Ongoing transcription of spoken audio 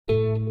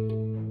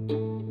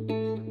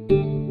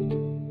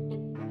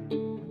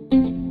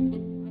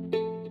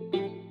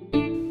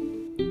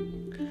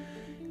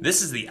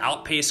This is the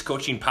Outpace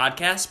Coaching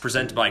Podcast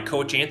presented by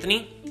Coach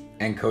Anthony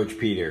and Coach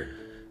Peter.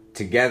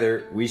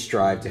 Together, we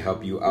strive to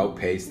help you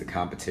outpace the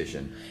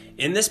competition.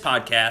 In this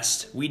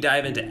podcast, we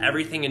dive into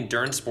everything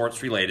endurance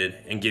sports related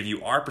and give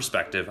you our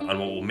perspective on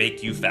what will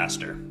make you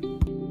faster.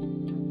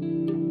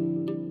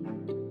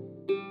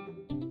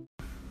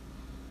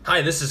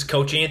 Hi, this is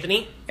Coach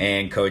Anthony.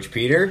 And Coach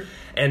Peter.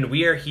 And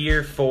we are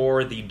here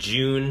for the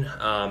June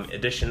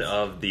edition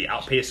of the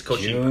Outpace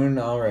Coaching. June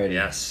already.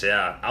 Yes,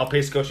 yeah.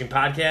 Outpace Coaching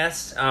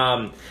Podcast.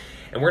 And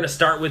we're going to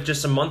start with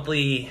just some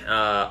monthly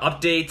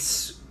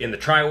updates in the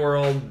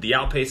tri-world, the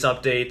Outpace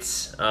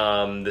updates.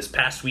 This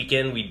past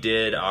weekend, we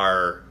did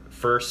our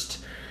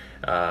first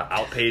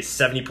Outpace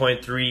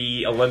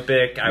 70.3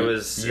 Olympic.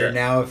 You're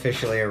now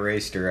officially a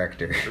race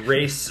director.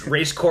 race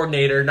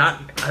coordinator,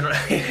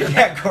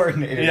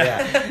 coordinator,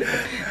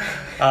 yeah.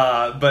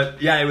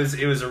 But yeah, it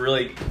was a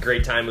really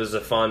great time. It was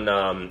a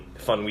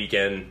fun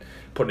weekend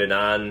putting it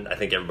on. I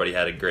think everybody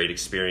had a great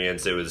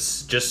experience. It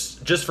was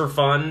just for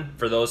fun,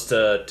 for those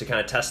to kind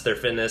of test their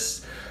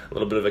fitness, a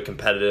little bit of a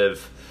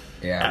competitive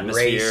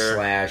atmosphere.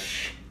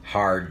 Race /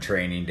 hard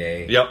training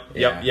day.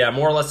 Yep.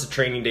 More or less a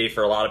training day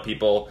for a lot of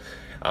people.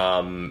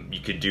 You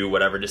could do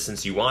whatever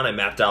distance you want. I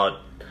mapped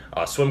out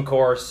a swim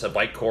course, a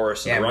bike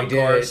course, and a run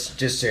course.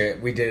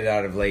 We did it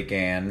out of Lake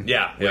Ann.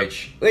 Yeah.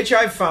 Which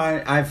I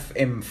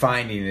am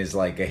finding is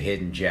like a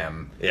hidden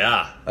gem.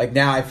 Yeah. Like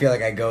now I feel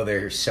like I go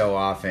there so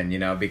often,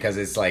 because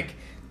it's like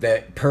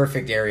the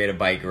perfect area to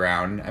bike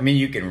around. I mean,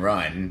 you can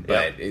run,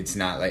 but it's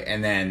not like.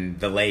 And then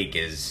the lake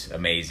is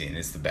amazing.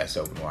 It's the best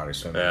open water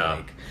swimming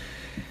lake.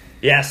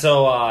 Yeah,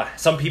 so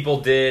some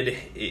people did,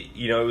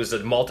 it was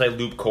a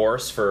multi-loop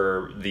course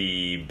for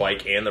the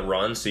bike and the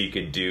run, so you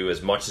could do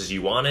as much as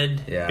you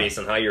wanted based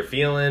on how you're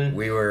feeling.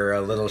 We were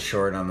a little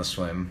short on the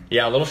swim.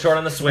 Yeah, a little short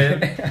on the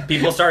swim.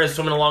 People started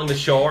swimming along the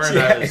shore. And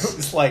it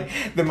was like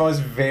the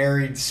most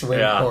varied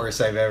swim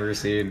course I've ever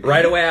seen.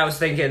 Right away, I was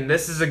thinking,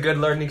 this is a good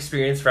learning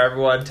experience for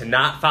everyone to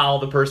not follow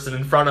the person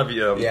in front of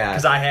you. Yeah.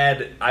 Because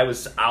I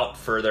was out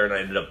further and I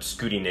ended up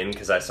scooting in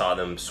because I saw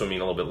them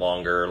swimming a little bit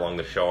longer along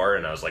the shore,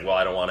 and I was like, well,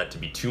 I don't want it to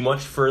be too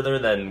much further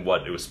than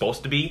what it was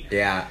supposed to be.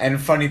 Yeah, and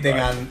funny thing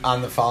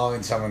on the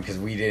following someone, because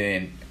we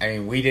didn't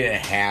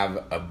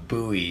have a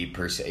buoy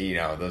per se,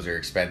 those are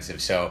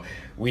expensive, so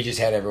we just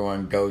had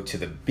everyone go to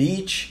the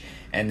beach,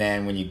 and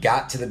then when you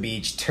got to the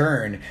beach,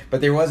 turn,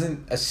 but there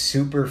wasn't a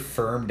super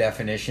firm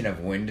definition of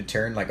when to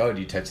turn, like, do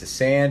you touch the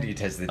sand, do you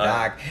touch the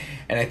dock,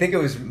 and I think it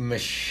was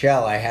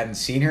Michelle, I hadn't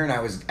seen her, and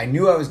I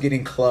knew I was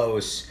getting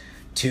close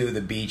to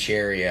the beach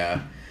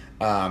area.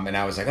 And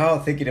I was like,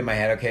 thinking in my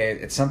head,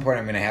 okay, at some point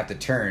I'm going to have to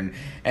turn.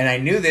 And I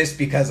knew this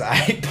because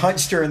I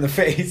punched her in the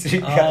face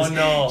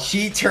because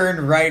she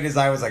turned right as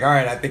I was like, all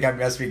right, I think I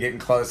must be getting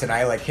close. And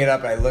I hit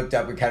up, and I looked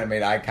up, we kind of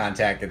made eye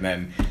contact, and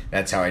then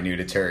that's how I knew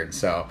to turn.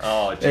 So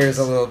there's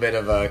a little bit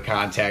of a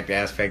contact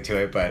aspect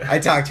to it, but I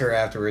talked to her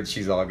afterwards.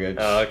 She's all good.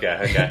 Oh,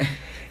 okay.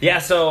 Yeah,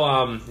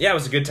 so, it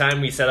was a good time.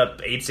 We set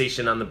up aid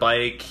station on the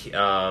bike,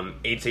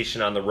 aid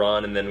station on the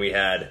run, and then we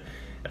had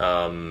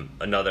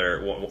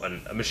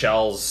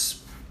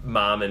Michelle's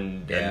mom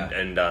and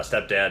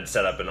stepdad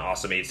set up an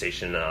awesome aid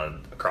station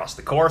across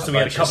the course, and we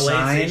had a couple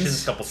aid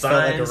stations, a couple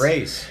signs. Felt like a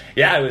race.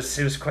 Yeah, it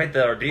was quite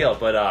the ordeal,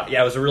 but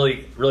it was a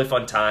really, really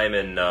fun time,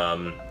 and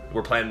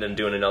we're planning on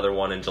doing another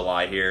one in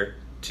July here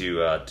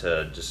to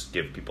just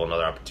give people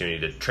another opportunity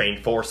to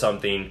train for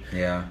something.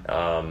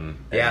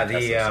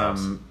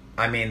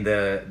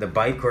 The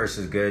bike course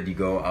is good. You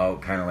go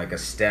out kind of like a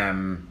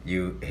stem.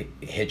 You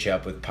hitch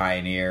up with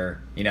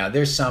Pioneer.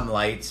 There's some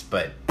lights,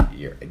 but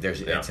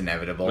it's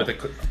inevitable. With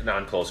a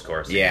non-closed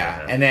course.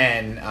 Yeah. And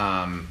then,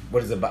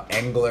 what is it,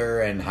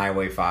 Engler and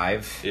Highway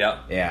 5?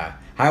 Yeah.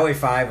 Highway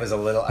 5 was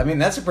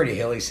that's a pretty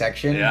hilly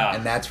section. Yeah.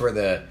 And that's where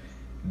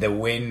the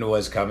wind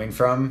was coming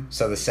from.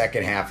 So the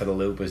second half of the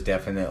loop was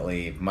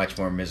definitely much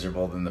more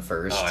miserable than the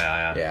first. Oh,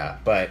 yeah. Yeah.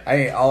 But,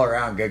 all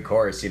around good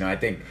course. I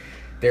think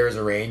there was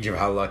a range of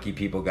how lucky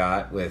people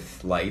got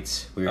with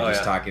lights. We were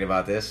just talking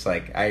about this.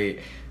 Like, I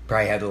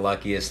probably had the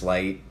luckiest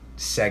light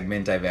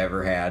segment I've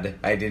ever had.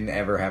 I didn't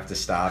ever have to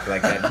stop.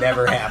 Like, that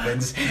never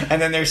happens.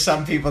 And then there's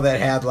some people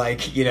that had,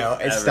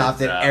 it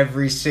stopped at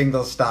every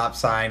single stop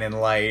sign and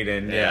light.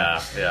 And Yeah.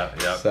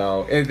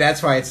 So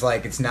that's why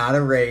it's not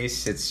a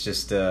race. It's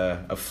just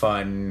a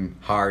fun,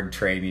 hard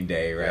training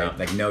day, right? Yeah.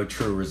 Like, no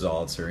true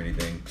results or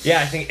anything. Yeah,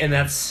 I think, and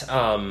that's...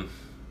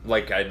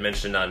 like I'd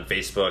mentioned on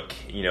Facebook,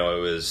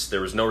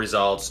 there was no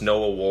results,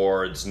 no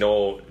awards,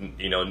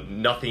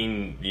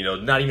 nothing,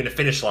 not even a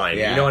finish line,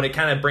 and it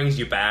kind of brings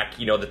you back,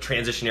 the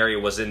transition area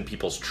was in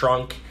people's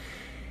trunk,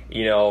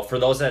 for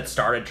those that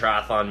started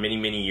triathlon many,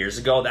 many years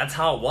ago, that's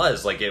how it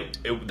was. Like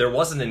there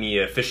wasn't any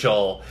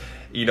official,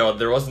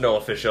 there was no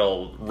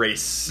official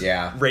race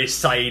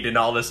site and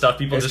all this stuff.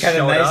 People just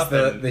showed up. It's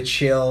kind of nice, the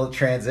chill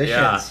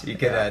transitions. You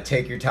can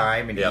take your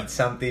time and eat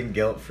something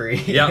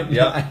guilt-free.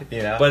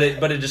 But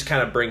it just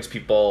kind of brings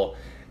people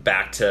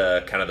back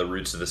to kind of the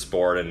roots of the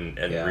sport and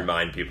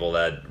remind people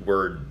that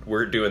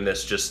we're doing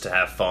this just to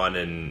have fun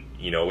and,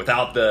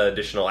 without the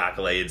additional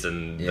accolades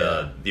and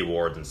the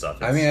awards and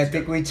stuff. I mean, I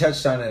think we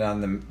touched on it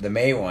on the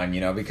May one,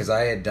 because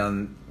I had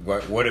done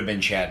what would have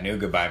been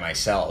Chattanooga by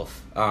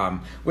myself,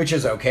 which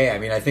is okay. I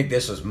mean, I think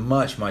this was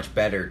much, much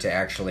better to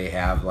actually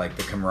have like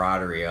the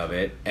camaraderie of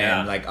it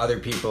and like other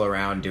people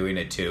around doing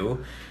it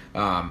too.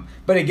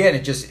 But again,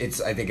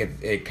 I think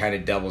it kind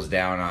of doubles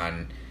down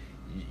on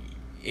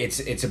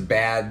it's a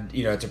bad,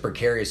 it's a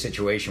precarious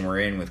situation we're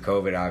in with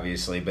COVID,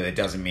 obviously, but it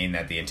doesn't mean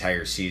that the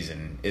entire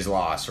season is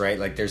lost, right?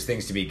 Like there's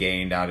things to be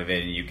gained out of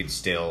it, and you can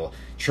still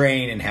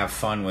train and have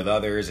fun with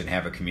others and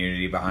have a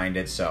community behind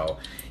it. So,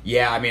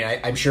 yeah, I mean,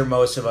 I'm sure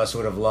most of us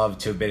would have loved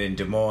to have been in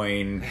Des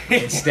Moines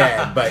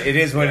instead, but it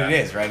is what it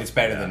is, right? It's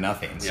better than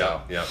nothing.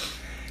 So.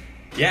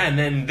 Yeah, and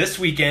then this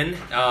weekend,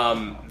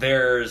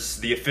 there's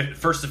the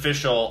first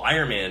official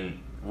Ironman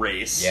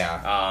race.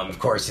 Yeah. Of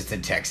course, it's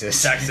in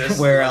Texas.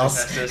 Where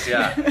else? Texas,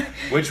 yeah.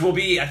 Which will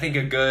be, I think,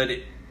 a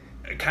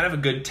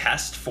good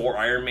test for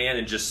Ironman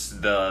and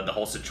just the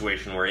whole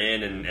situation we're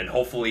in, and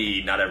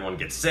hopefully not everyone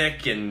gets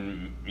sick,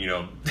 and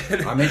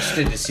I'm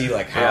interested to see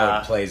like how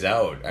it plays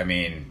out. I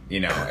mean,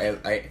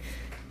 I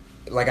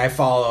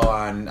follow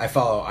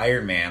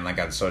Ironman like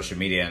on social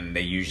media, and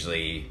they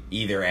usually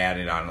either add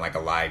it on like a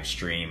live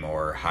stream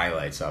or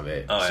highlights of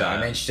it.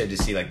 I'm interested to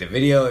see like the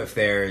video, if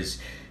there's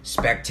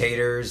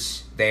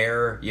spectators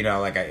there,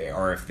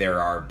 or if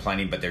there are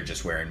plenty but they're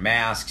just wearing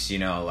masks,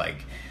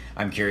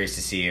 I'm curious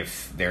to see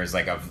if there's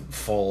like a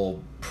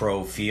full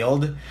pro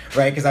field,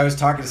 right? Because I was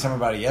talking to someone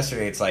about it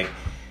yesterday. It's like,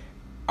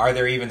 are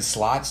there even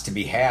slots to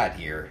be had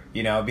here?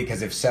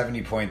 Because if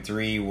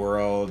 70.3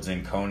 Worlds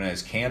and Kona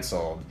is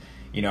canceled,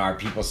 are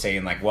people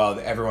saying like, well,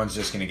 everyone's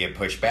just going to get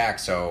pushed back,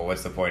 so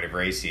what's the point of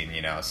racing,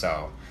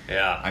 so...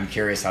 Yeah, I'm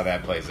curious how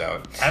that plays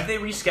out. Have they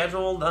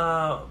rescheduled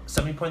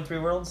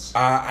 70.3 Worlds?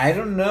 I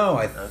don't know.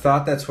 I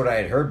thought that's what I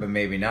had heard, but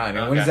maybe not. I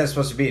mean, when is that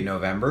supposed to be?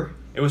 November?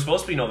 It was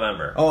supposed to be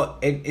November. Oh,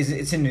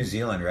 it's in New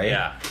Zealand, right?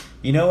 Yeah.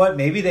 You know what?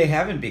 Maybe they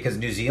haven't, because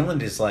New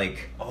Zealand is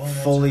like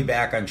fully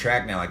back on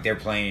track now. Like they're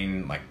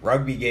playing like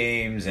rugby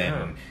games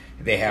and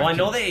they have. Well, I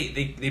know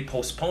they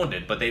postponed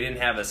it, but they didn't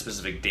have a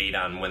specific date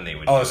on when they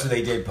would. Oh, so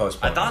they did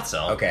postpone. I thought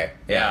so. Okay,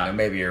 yeah. No,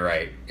 maybe you're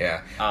right.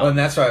 Yeah. Well, and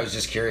that's why I was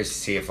just curious to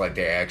see if like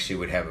they actually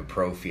would have a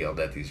pro field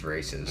at these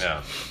races.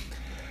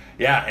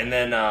 Yeah, and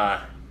then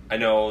I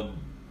know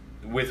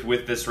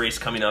with this race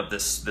coming up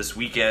this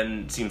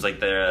weekend, it seems like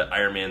the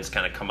Ironman's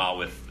kind of come out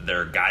with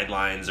their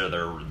guidelines or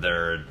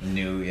their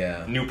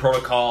new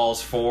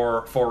protocols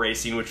for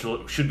racing, which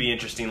should be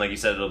interesting. Like you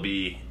said, it'll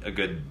be a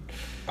good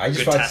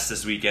test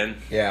this weekend.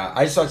 Yeah,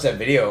 I just watched that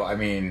video. I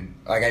mean,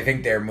 like I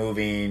think they're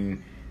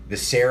moving the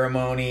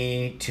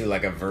ceremony to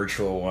like a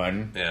virtual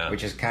one,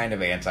 which is kind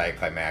of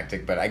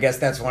anticlimactic, but I guess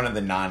that's one of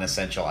the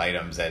non-essential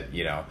items that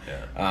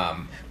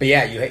but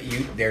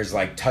you there's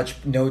like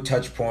no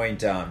touch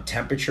point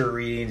temperature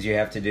readings you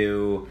have to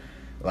do.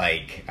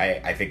 Like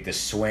I think the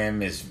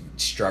swim is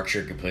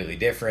structured completely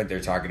different.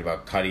 They're talking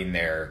about cutting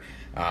their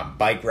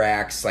bike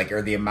racks,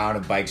 or the amount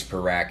of bikes per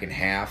rack in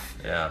half.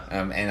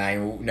 And I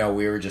know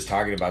we were just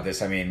talking about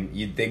this. I mean,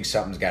 you'd think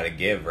something's got to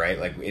give, right?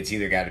 Like it's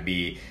either got to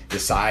be the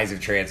size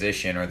of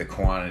transition or the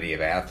quantity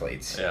of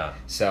athletes.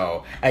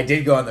 So I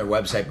did go on their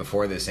website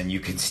before this, and you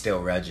can still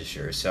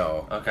register.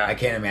 So I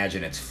can't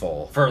imagine it's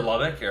full for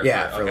Lubbock. For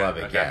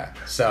Lubbock. Okay. Yeah.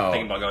 So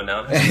thinking about going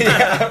down.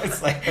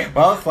 It's like,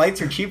 well,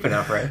 flights are cheap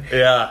enough, right? But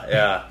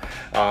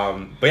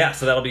yeah,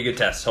 so that'll be a good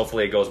test.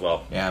 Hopefully it goes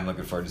well. Yeah, I'm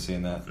looking forward to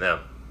seeing that. Yeah.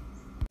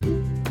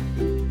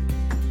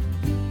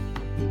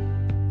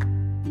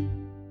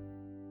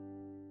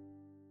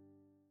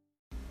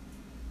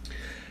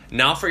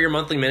 Now for your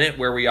monthly minute,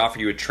 where we offer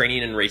you a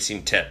training and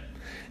racing tip.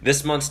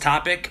 This month's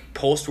topic,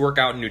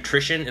 post-workout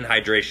nutrition and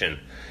hydration.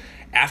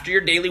 After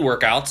your daily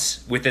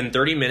workouts, within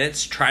 30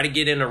 minutes, try to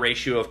get in a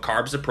ratio of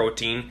carbs to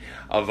protein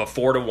of a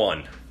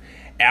 4-to-1.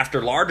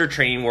 After larger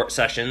training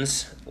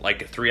sessions,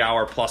 like a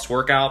 3-hour plus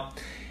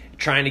workout,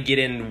 trying to get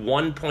in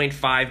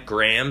 1.5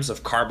 grams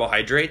of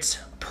carbohydrates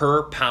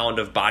per pound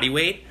of body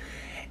weight.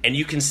 And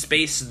you can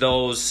space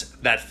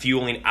that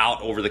fueling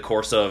out over the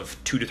course of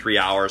 2 to 3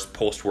 hours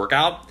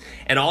post-workout,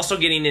 and also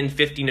getting in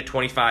 15 to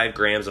 25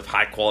 grams of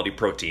high-quality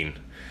protein.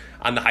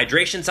 On the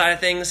hydration side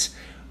of things,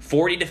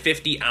 40 to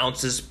 50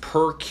 ounces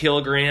per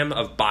kilogram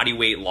of body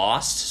weight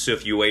lost. So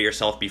if you weigh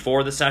yourself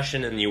before the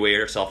session and you weigh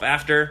yourself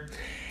after,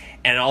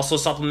 and also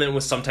supplement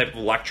with some type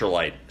of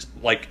electrolyte,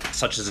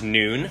 such as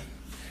Noon.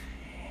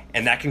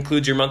 And that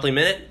concludes your monthly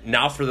minute.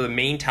 Now for the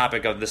main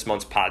topic of this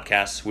month's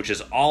podcast, which is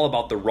all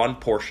about the run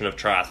portion of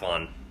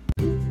triathlon.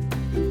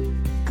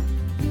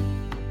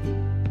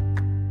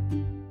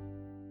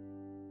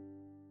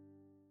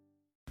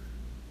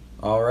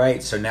 All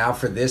right, so now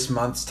for this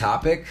month's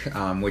topic,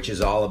 which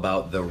is all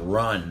about the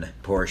run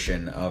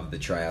portion of the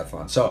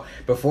triathlon. So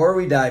before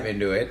we dive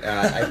into it,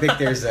 I think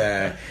there's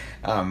a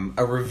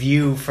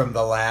review from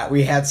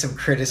we had some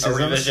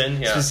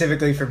criticisms,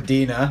 specifically from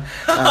Dina,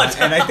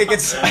 and I think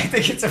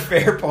it's a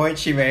fair point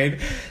she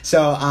made.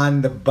 So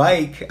on the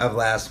bike of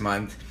last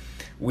month,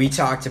 we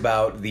talked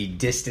about the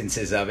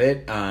distances of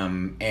it,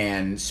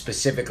 and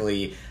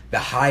specifically the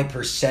high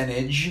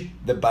percentage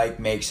the bike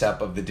makes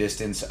up of the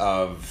distance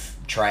of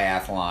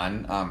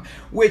triathlon,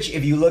 which,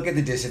 if you look at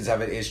the distance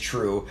of it, is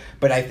true.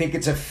 But I think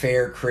it's a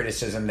fair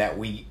criticism that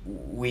we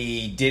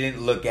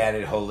didn't look at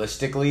it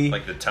holistically.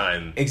 Like the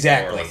time.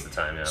 Exactly. More or less the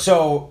time, yeah.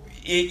 So,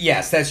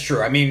 yes, that's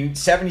true. I mean,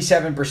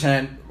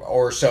 77%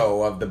 or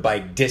so of the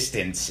bike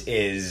distance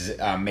is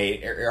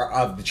made, or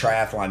of the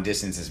triathlon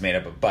distance is made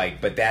up of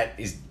bike, but that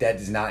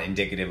is not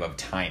indicative of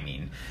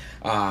timing.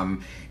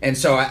 And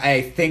so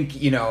I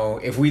think,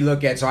 if we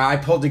look at, so I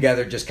pulled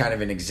together just kind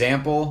of an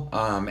example,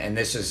 and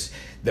this is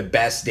the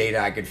best data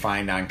I could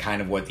find on kind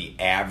of what the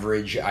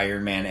average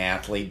Ironman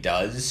athlete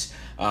does.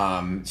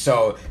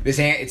 So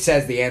it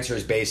says the answer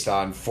is based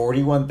on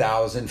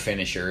 41,000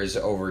 finishers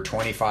over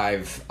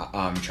 25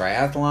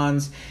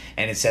 triathlons,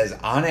 and it says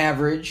on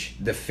average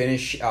the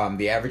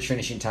average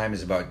finishing time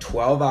is about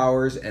 12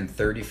 hours and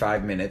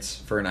 35 minutes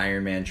for an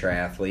Ironman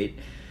triathlete.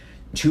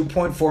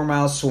 2.4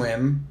 mile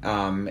swim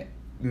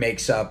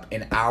makes up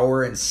an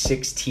hour and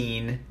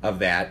 16 of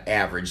that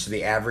average. So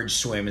the average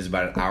swim is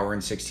about an hour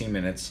and 16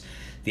 minutes.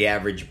 The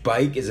average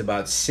bike is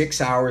about 6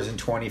 hours and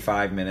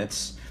 25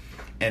 minutes.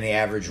 And the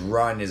average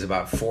run is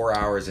about 4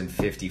 hours and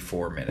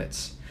 54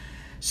 minutes.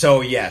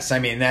 So yes, I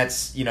mean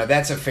that's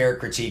a fair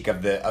critique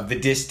of the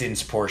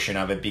distance portion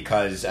of it,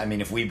 because I mean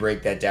if we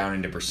break that down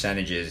into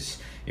percentages,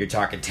 you're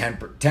talking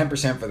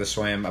 10% for the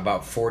swim,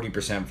 about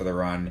 40% for the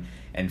run,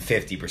 and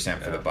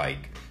 50% for the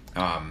bike.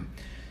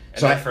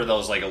 For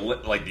those like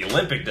the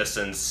Olympic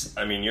distance,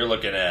 I mean you're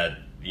looking at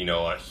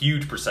a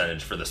huge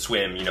percentage for the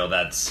swim.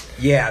 That's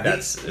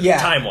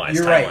time wise.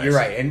 You're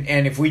right.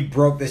 And if we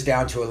broke this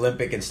down to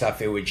Olympic and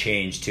stuff, it would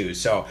change too.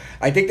 So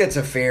I think that's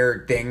a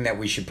fair thing that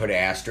we should put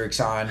asterisks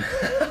on.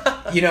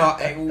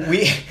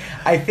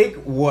 I think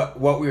what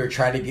we were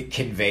trying to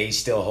convey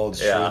still holds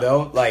true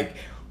though. Like,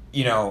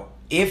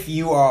 if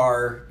you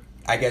are,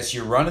 I guess,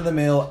 your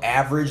run-of-the-mill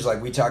average,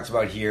 like we talked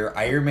about here,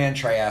 Ironman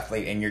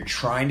triathlete, and you're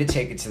trying to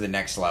take it to the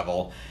next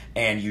level,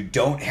 and you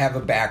don't have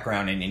a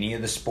background in any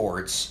of the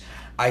sports,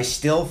 I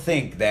still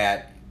think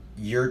that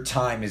your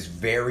time is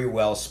very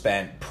well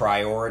spent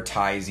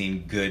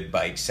prioritizing good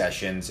bike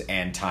sessions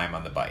and time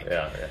on the bike.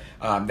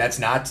 That's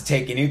not to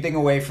take anything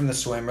away from the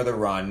swim or the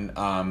run,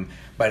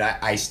 but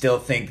I still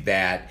think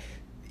that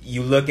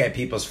you look at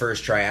people's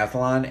first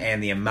triathlon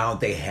and the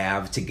amount they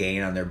have to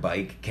gain on their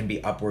bike can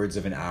be upwards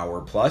of an hour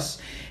plus,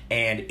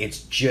 and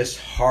it's just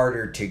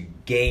harder to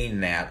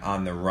gain that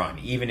on the run,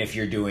 even if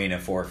you're doing a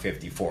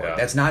 4:54.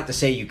 That's not to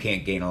say you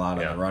can't gain a lot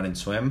on the run and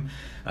swim.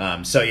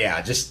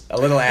 Just a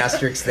little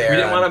asterisk there. We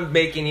didn't want to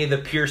make any of the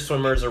pure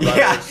swimmers or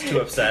runners too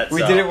upset.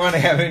 We didn't want to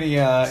have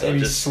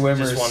any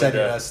swimmers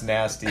sending us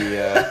nasty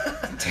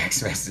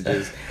text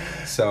messages.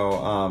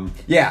 So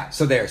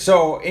there.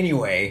 So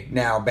anyway,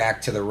 now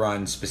back to the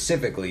run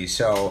specifically.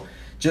 So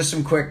just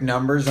some quick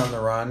numbers on the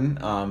run.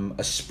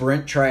 A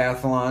sprint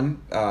triathlon,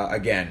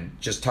 again,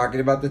 just talking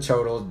about the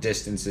total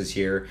distances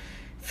here,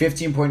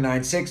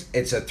 15.96.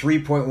 It's a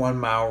 3.1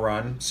 mile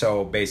run,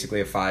 so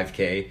basically a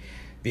 5K.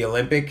 The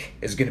Olympic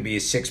is going to be a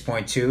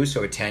 6.2,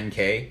 so a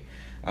 10K.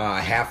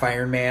 A half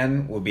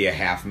Ironman will be a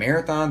half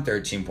marathon,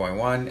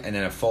 13.1, and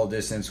then a full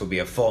distance will be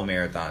a full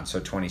marathon, so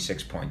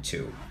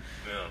 26.2.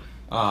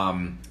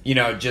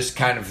 Just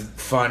kind of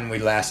fun.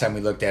 Last time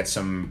we looked at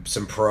some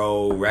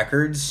pro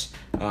records,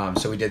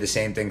 so we did the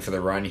same thing for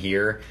the run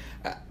here.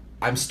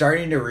 I'm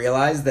starting to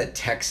realize that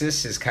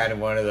Texas is kind of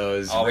one of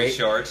those always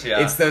short.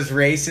 Yeah, it's those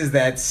races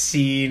that's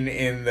seen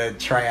in the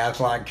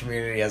triathlon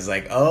community as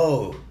like,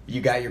 oh, you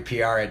got your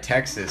PR at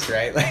Texas,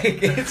 right?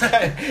 Like it's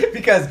kind of,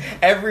 because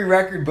every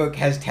record book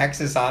has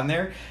Texas on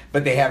there,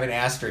 but they have an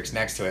asterisk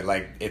next to it,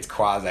 like it's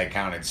quasi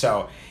counted.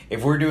 So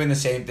if we're doing the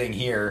same thing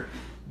here,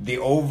 the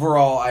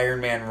overall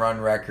Ironman run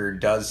record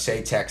does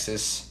say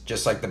Texas,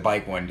 just like the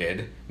bike one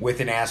did, with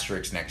an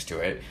asterisk next to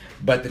it.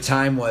 But the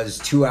time was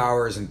 2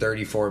 hours and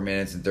 34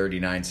 minutes and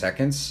 39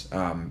 seconds,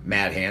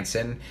 Matt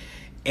Hansen.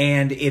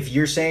 And if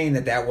you're saying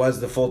that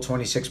was the full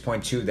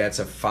 26.2, that's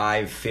a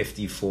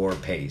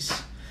 5:54 pace.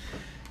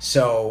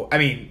 So, I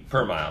mean...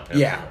 Per mile.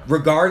 Yeah.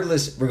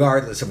 Regardless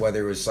of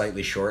whether it was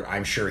slightly short,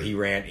 I'm sure he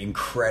ran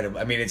incredible.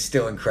 I mean, it's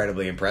still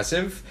incredibly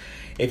impressive.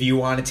 If you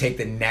want to take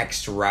the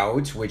next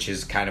route, which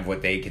is kind of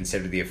what they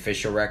consider the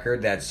official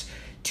record, that's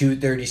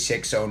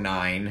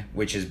 2:36.09,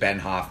 which is Ben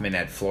Hoffman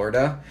at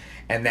Florida,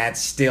 and that's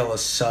still a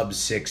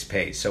sub-6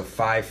 pace, so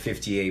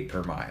 5:58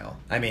 per mile.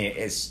 I mean,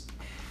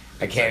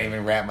 I can't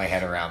even wrap my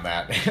head around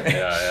that.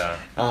 Yeah.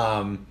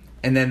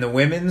 And then the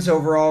women's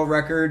overall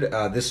record,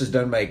 this was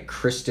done by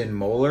Kristen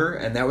Moeller,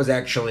 and that was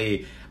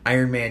actually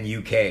Ironman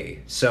UK,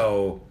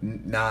 so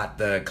not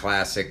the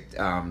classic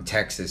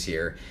Texas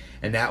here.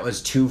 And that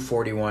was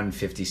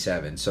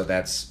 2:41.57, so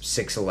that's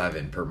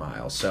 6:11 per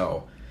mile,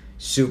 so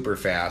super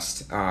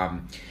fast.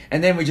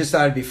 And then we just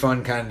thought it'd be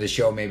fun kind of to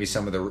show maybe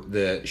some of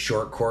the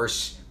short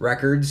course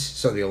records,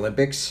 so the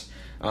Olympics.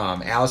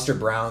 Alistair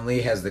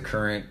Brownlee has the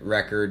current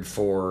record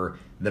for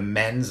the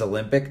men's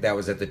Olympic. That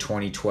was at the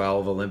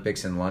 2012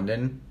 Olympics in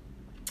London.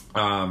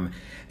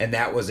 And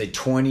that was a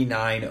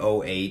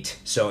 29:08,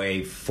 so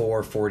a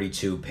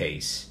 4:42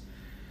 pace.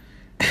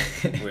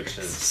 Which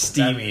is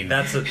steaming.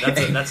 That's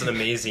an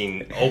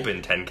amazing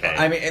open 10K.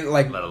 I mean,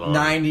 like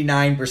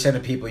 99%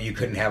 of people, you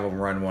couldn't have them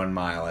run 1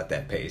 mile at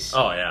that pace.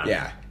 Oh yeah.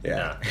 Yeah.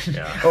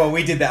 Yeah. Oh,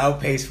 we did the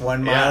outpace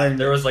 1 mile. Yeah, and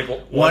there was like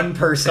one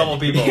person, couple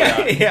people.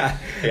 Yeah.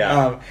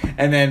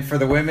 And then for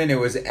the women, it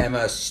was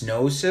Emma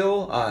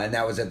Snowsill, and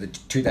that was at the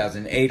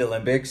 2008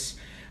 Olympics.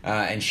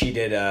 And she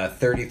did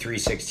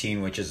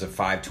 33:16, which is a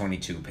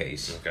 5:22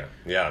 pace. Okay.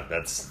 Yeah,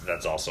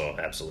 that's also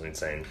absolutely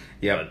insane.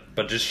 Yeah.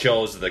 But just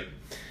shows the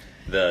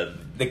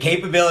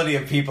capability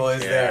of people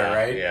is there,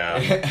 right?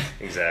 Yeah,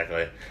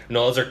 exactly.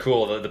 No, those are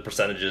cool. The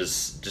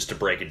percentages, just to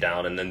break it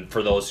down, and then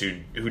for those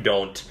who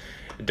don't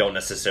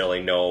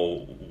necessarily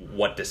know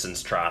what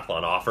distance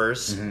triathlon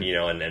offers,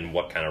 and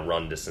what kind of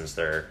run distance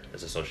there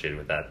is associated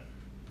with that.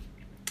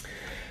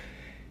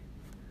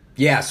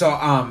 Yeah, so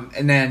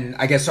and then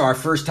I guess our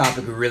first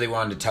topic we really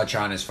wanted to touch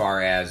on as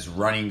far as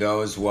running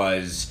goes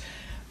was,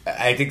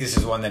 I think this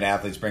is one that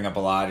athletes bring up a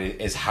lot,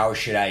 is how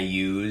should I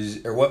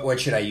use, or what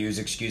should I use,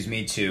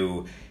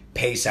 to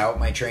pace out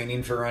my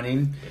training for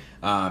running.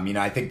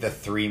 I think the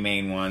three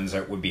main ones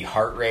would be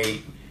heart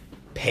rate,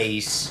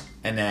 pace,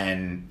 and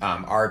then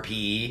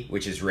RPE,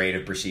 which is rate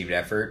of perceived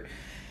effort.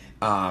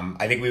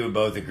 I think we would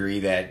both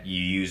agree that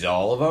you use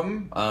all of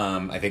them.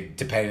 I think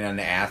depending on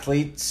the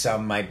athlete,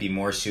 some might be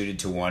more suited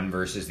to one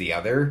versus the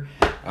other.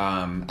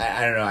 I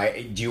don't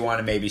know. Do you want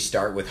to maybe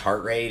start with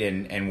heart rate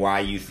and why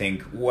you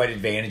think, what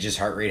advantages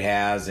heart rate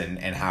has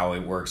and how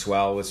it works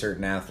well with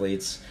certain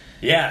athletes?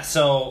 Yeah.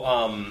 So,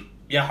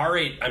 heart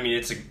rate, I mean,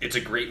 it's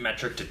a great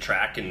metric to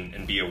track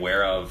and be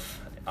aware of.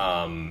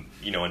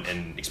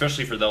 And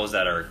especially for those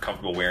that are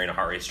comfortable wearing a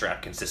heart rate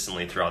strap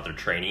consistently throughout their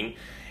training.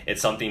 It's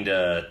something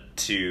to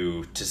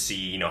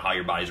see, how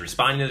your body's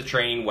responding to the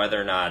training, whether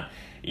or not,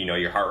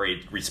 your heart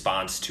rate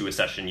response to a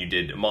session you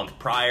did a month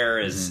prior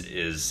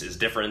is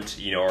different,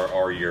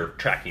 or you're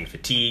tracking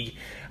fatigue.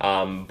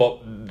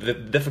 But the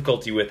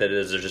difficulty with it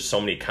is there's just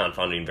so many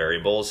confounding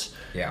variables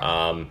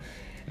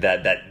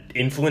that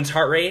influence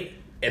heart rate,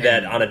 and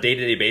that on a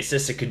day-to-day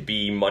basis, it could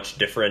be much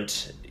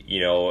different.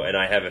 And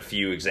I have a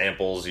few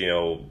examples,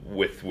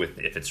 with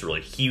if it's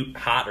really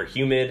hot or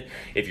humid,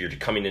 if you're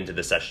coming into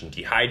the session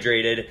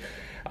dehydrated,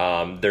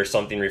 there's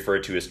something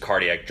referred to as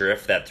cardiac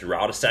drift, that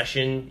throughout a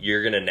session,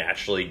 you're going to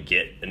naturally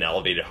get an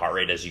elevated heart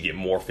rate as you get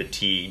more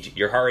fatigued.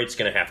 Your heart rate's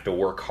going to have to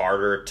work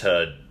harder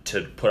to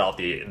put out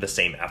the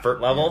same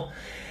effort level. Yeah.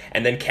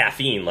 And then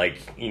caffeine,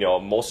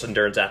 most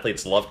endurance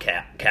athletes love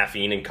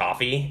caffeine and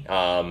coffee,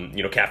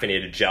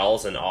 caffeinated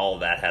gels, and all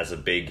of that has a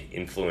big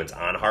influence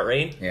on heart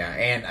rate. Yeah,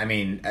 and I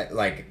mean,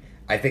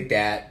 I think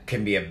that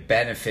can be a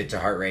benefit to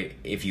heart rate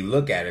if you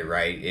look at it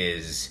right,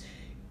 is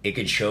it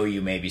could show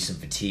you maybe some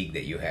fatigue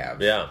that you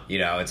have. Yeah.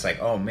 It's like,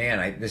 oh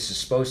man, this is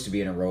supposed to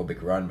be an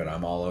aerobic run, but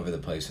I'm all over the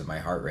place with my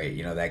heart rate.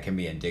 That can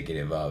be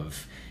indicative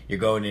of you're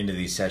going into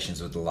these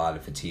sessions with a lot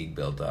of fatigue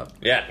built up.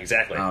 Yeah,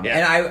 exactly. And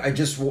I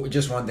just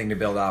one thing to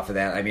build off of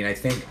that. I mean, I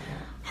think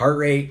heart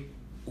rate,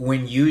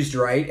 when used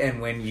right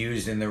and when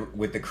used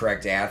with the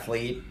correct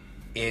athlete,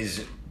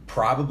 is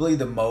probably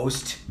the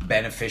most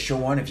beneficial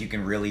one if you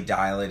can really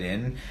dial it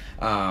in.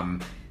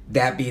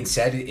 That being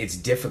said, it's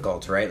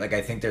difficult, right?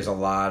 I think there's a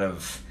lot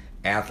of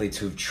athletes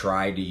who've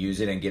tried to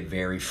use it and get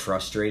very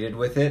frustrated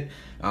with it.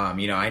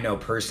 I know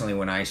personally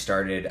when I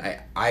started,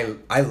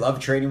 I love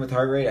training with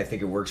heart rate. I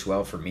think it works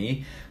well for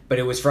me, but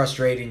it was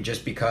frustrating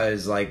just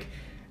because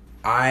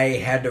I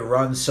had to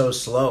run so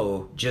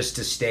slow just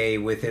to stay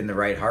within the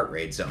right heart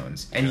rate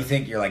zones. And you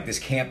think, you're like, this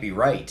can't be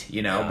right,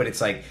 but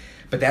it's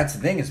but that's the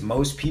thing, is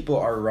most people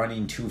are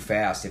running too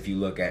fast if you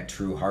look at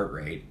true heart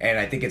rate. And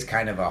I think it's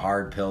kind of a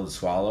hard pill to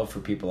swallow for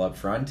people up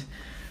front.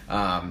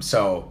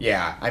 So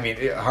yeah, I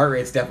mean, heart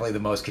rate's definitely the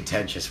most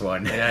contentious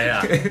one.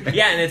 Yeah,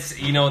 and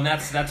it's and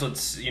that's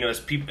what's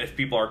if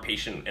people are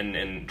patient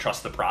and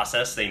trust the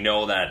process, they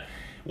know that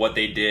what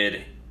they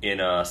did in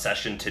a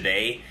session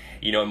today,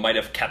 it might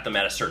have kept them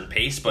at a certain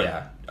pace,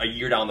 but a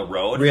year down the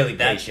road, really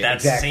that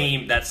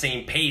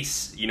same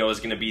pace, is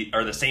going to be,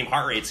 or the same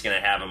heart rate's going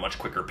to have a much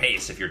quicker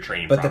pace if you're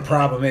training. But properly. The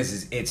problem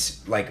is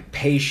it's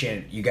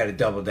patient. You got to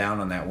double down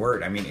on that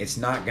word. I mean, it's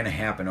not going to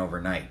happen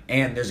overnight,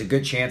 and there's a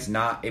good chance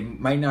it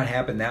might not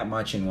happen that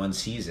much in one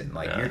season.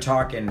 You're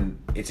talking,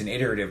 it's an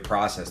iterative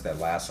process that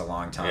lasts a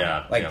long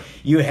time.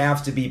 You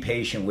have to be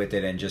patient with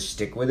it and just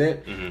stick with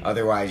it. Mm-hmm.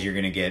 Otherwise, you're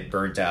going to get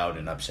burnt out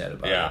and upset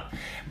about it.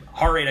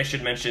 Heart rate, I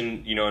should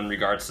mention, in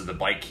regards to the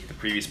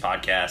previous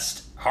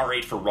podcast, heart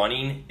rate for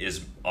running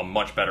is a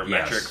much better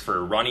metric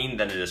for running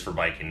than it is for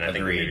biking. I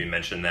think we maybe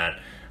mentioned that.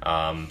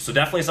 So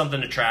definitely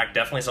something to track,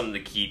 definitely something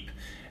to keep,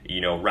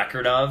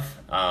 record of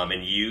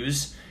and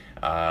use.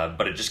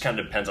 But it just kind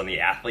of depends on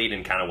the athlete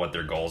and kind of what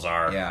their goals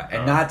are. Yeah,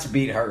 and not to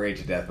beat heart rate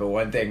to death, but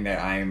one thing that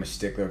I am a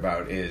stickler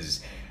about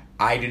is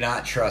I do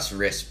not trust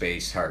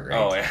wrist-based heart rate.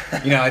 Oh,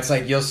 yeah. It's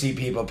like you'll see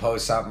people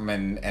post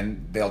something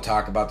and they'll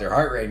talk about their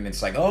heart rate, and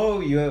it's like,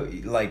 oh,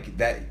 you like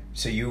that,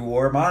 so you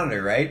wore a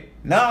monitor, right?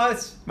 No,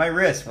 it's my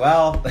wrist.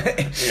 Well,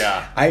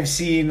 yeah. I've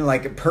seen,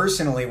 like,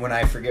 personally, when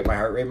I forget my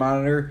heart rate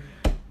monitor,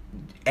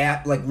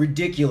 at like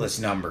ridiculous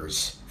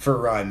numbers for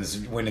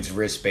runs when it's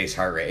wrist-based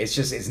heart rate.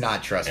 It's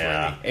not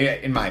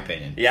trustworthy, in my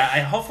opinion. Yeah,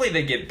 hopefully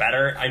they get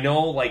better. I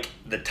know, like,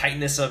 the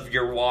tightness of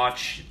your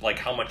watch, like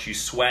how much you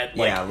sweat,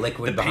 like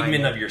liquid, the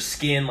pigment it. of your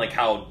skin, like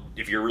how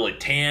if you're really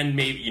tan,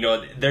 maybe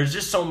there's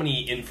just so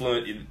many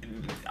influence.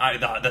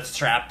 The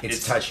strap,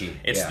 it's touchy.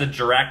 It's the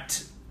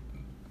direct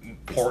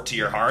port to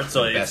your heart,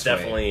 so it's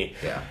definitely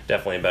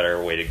a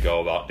better way to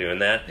go about doing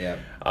that. Yeah.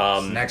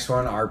 So next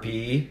one,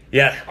 RPE.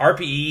 Yeah,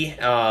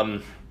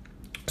 RPE.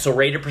 So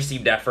rate of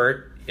perceived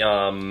effort.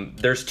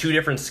 There's two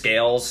different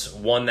scales.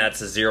 One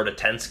that's a 0 to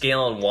 10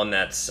 scale, and one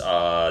that's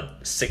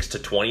 6 to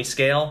 20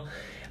 scale.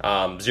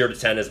 0 to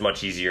 10 is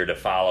much easier to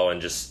follow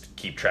and just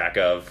keep track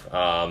of.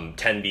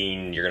 10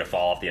 being you're going to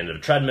fall off the end of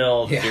the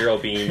treadmill. 0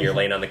 being you're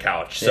laying on the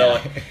couch.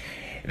 So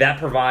that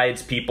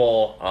provides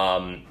people.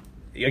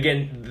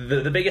 Again,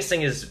 the biggest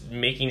thing is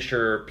making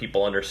sure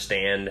people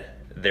understand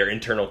their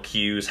internal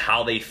cues,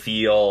 how they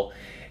feel.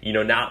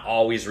 Not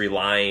always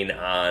relying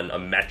on a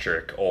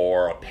metric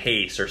or a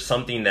pace or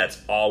something that's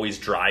always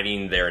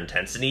driving their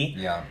intensity.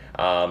 Yeah.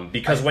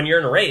 Because when you're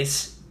in a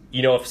race,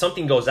 if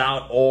something goes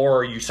out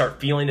or you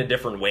start feeling a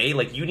different way,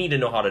 like you need to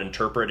know how to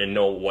interpret and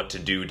know what to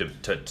do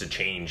to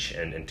change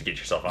and to get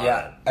yourself out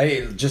of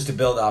that. Just to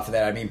build off of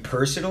that, I mean,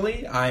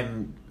 personally,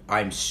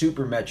 I'm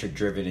super metric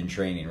driven in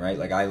training, right?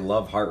 Like I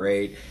love heart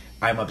rate.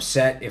 I'm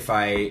upset if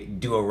I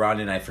do a run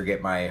and I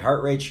forget my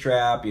heart rate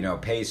strap,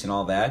 pace and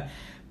all that.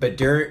 But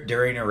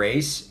during a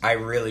race, I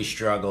really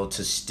struggle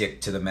to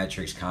stick to the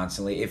metrics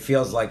constantly. It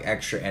feels like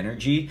extra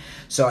energy.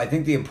 So I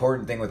think the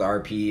important thing with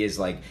RPE is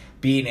like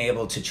being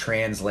able to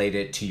translate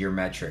it to your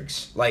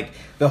metrics. Like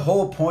the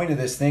whole point of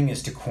this thing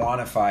is to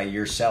quantify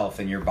yourself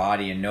and your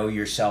body and know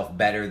yourself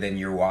better than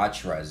your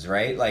watch does,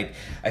 right? Like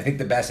I think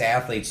the best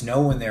athletes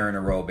know when they're in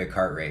aerobic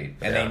heart rate,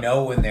 and they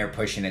know when they're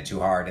pushing it too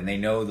hard, and they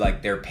know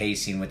like they're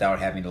pacing without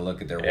having to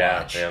look at their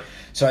watch. Yeah.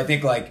 So I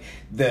think like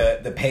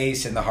the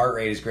pace and the heart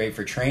rate is great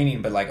for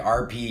training, but like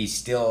RPE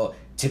still,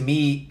 to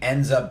me,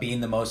 ends up being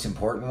the most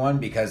important one,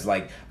 because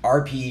like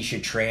RPE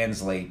should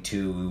translate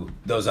to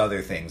those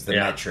other things, the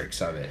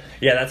metrics of it.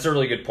 Yeah, that's a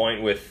really good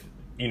point with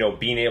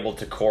being able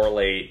to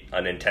correlate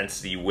an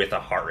intensity with a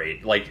heart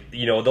rate. Like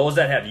those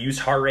that have used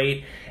heart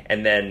rate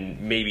and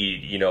then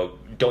maybe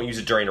don't use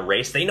it during a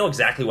race, they know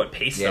exactly what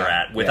pace they're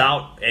at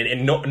without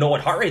and know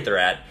what heart rate they're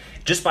at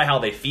just by how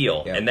they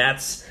feel, and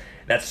that's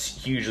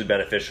hugely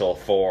beneficial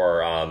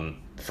for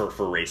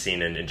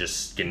racing and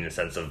just getting a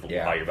sense of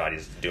how your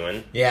body's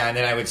doing. Yeah, and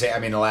then I would say, I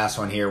mean, the last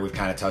one here we've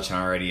kind of touched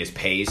on already is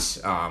pace.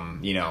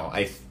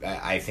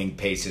 I think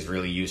pace is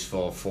really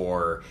useful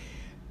for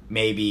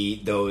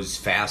maybe those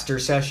faster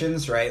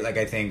sessions, right? Like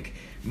I think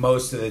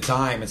most of the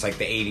time it's like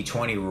the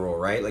 80-20 rule,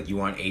 right? Like you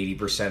want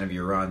 80% of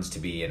your runs to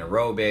be in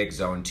aerobic,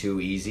 zone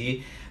 2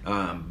 easy.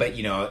 But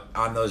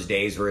on those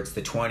days where it's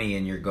the 20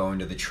 and you're going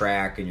to the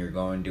track and you're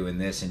doing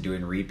this and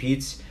doing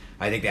repeats,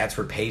 I think that's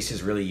where pace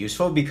is really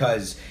useful,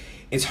 because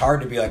it's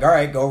hard to be like, all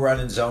right, go run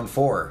in zone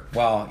 4.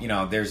 Well,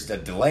 there's a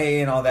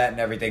delay and all that and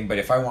everything. But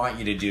if I want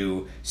you to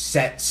do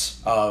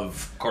sets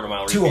of quarter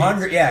mile 200,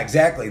 repeats. Yeah,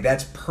 exactly.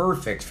 That's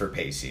perfect for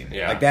pacing.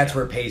 Yeah, that's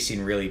where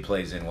pacing really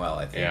plays in well,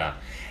 I think. Yeah.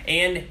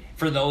 And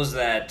for those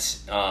that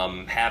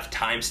have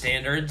time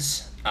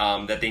standards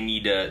that they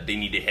need to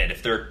hit,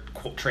 if they're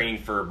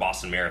training for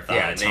Boston Marathon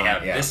and they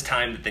have this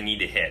time that they need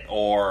to hit,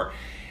 or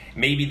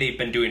maybe they've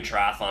been doing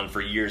triathlon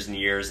for years and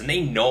years and they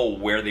know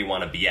where they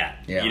want to be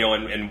at,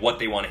 and what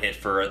they want to hit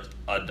for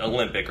an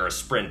Olympic or a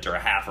sprint or a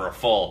half or a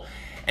full.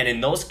 And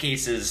in those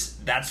cases,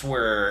 that's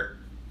where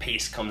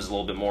pace comes a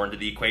little bit more into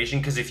the equation,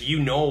 because if you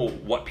know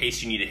what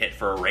pace you need to hit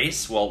for a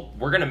race, well,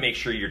 we're going to make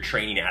sure you're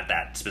training at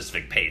that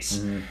specific pace.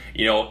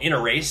 Mm-hmm. In a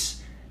race,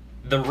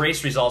 the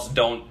race results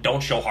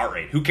don't show heart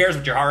rate. Who cares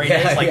what your heart rate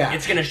is? Like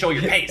it's going to show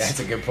your pace. That's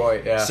a good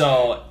point. Yeah.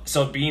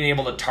 So being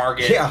able to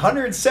target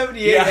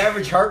 178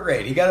 average heart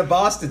rate. He got a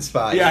Boston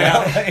spot.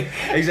 Yeah.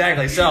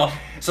 Exactly. So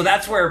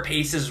that's where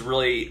pace is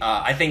really.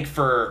 I think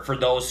for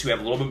those who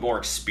have a little bit more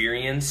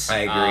experience.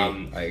 I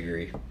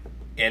agree.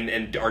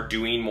 And are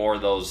doing more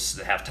of those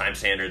that have time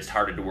standards,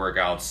 harder to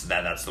workouts.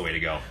 that's the way to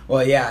go.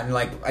 Well, yeah, and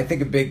like I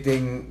think a big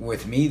thing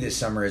with me this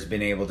summer has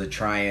been able to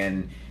try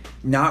and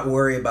not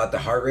worry about the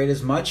heart rate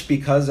as much,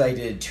 because I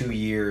did 2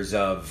 years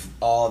of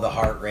all the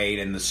heart rate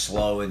and the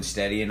slow and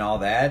steady and all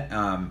that.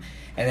 And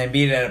then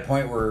being at a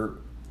point where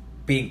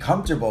being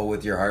comfortable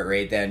with your heart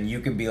rate, then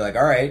you can be like,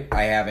 all right,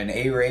 I have an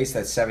A race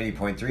that's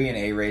 70.3, an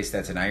A race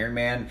that's an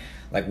Ironman.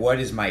 Like, what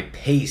is my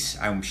pace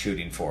I'm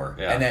shooting for?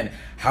 Yeah. And then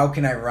how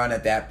can I run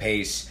at that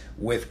pace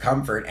with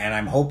comfort? And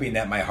I'm hoping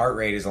that my heart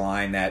rate is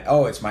aligned that,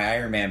 it's my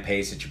Ironman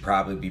pace. It should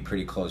probably be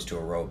pretty close to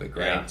aerobic,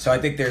 right? Yeah. So I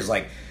think there's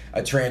like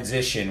a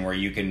transition where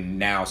you can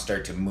now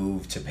start to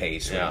move to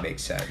pace when it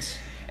makes sense.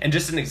 And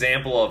just an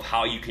example of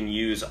how you can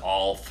use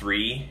all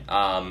three.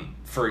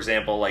 For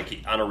example,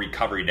 like on a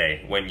recovery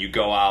day, when you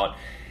go out,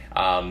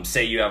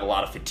 say you have a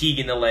lot of fatigue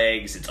in the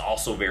legs, it's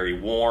also very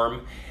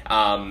warm.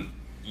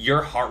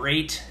 Your heart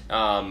rate,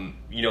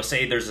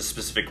 say there's a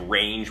specific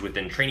range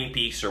within Training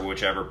Peaks or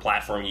whichever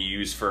platform you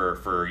use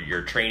for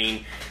your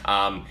training.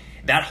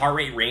 That heart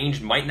rate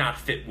range might not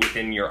fit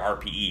within your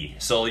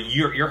RPE. So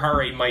your heart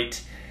rate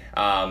might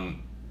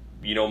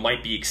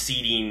be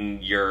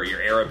exceeding your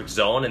aerobic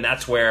zone, and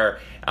that's where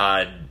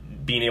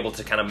being able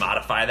to kind of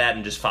modify that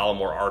and just follow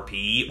more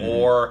RPE. Mm-hmm.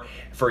 Or,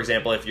 for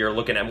example, if you're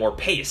looking at more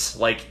pace,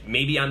 like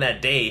maybe on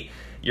that day,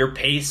 your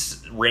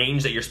pace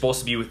range that you're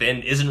supposed to be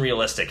within isn't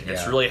realistic. If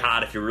it's really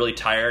hot, if you're really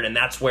tired, and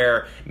that's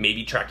where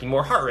maybe tracking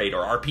more heart rate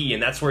or RPE,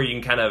 and that's where you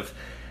can kind of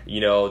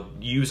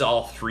use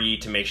all three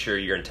to make sure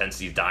your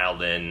intensity is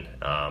dialed in.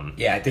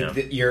 I think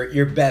that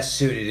you're best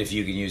suited if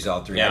you can use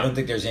all three. Yeah. I don't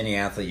think there's any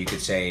athlete you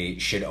could say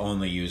should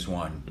only use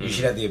one. You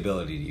should have the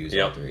ability to use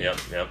all three.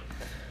 Yep.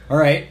 All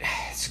right,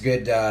 it's a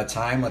good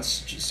time.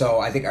 So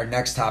I think our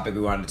next topic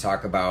we wanted to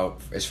talk about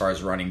as far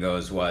as running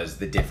goes was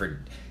the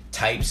different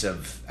types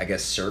of, I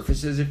guess,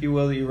 surfaces, if you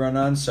will, that you run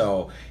on.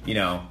 So,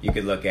 you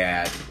could look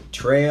at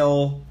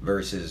trail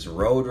versus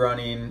road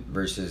running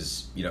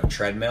versus,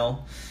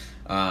 treadmill.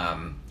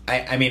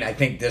 I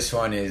think this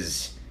one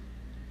is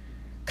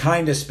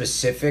kind of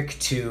specific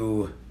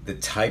to the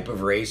type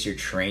of race you're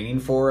training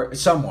for,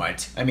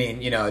 somewhat.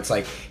 It's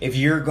like if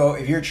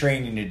you're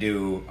training to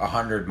do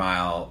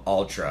 100-mile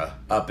ultra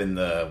up in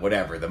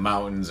the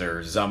mountains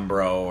or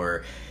Zumbro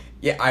or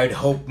I'd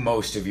hope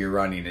most of your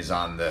running is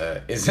on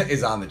the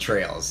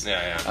trails.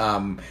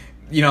 On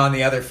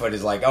the other foot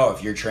is like,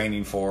 if you're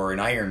training for an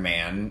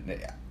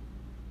Ironman.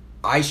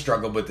 I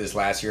struggled with this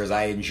last year as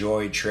I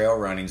enjoyed trail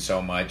running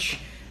so much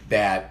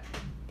that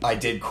I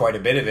did quite a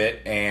bit of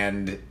it,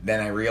 and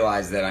then I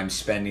realized that I'm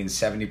spending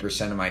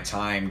 70% of my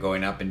time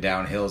going up and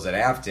down hills at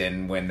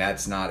Afton when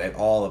that's not at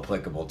all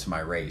applicable to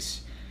my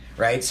race,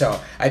 right? So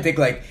I think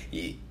like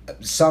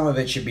some of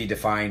it should be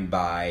defined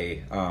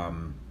by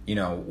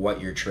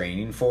what you're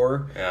training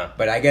for. Yeah.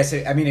 But I guess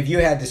if you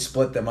had to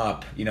split them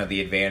up,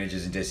 the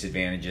advantages and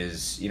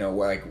disadvantages,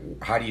 like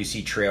how do you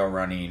see trail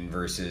running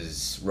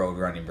versus road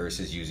running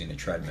versus using a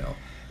treadmill?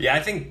 Yeah, I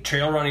think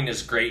trail running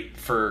is great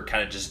for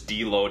kind of just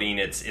deloading.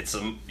 It's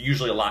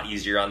usually a lot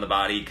easier on the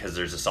body because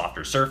there's a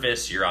softer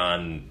surface. You're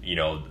on,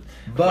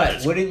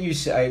 But wouldn't you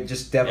say,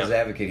 just devil's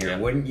advocate here,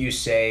 wouldn't you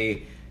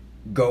say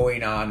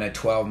going on a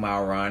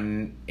 12-mile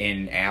run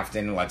in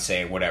Afton, let's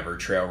say whatever,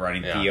 trail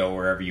running, Theo,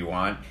 wherever you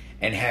want,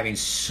 and having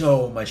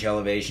so much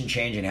elevation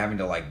change and having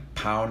to like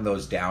pound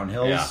those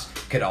downhills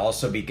could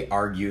also be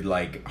argued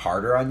like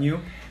harder on you?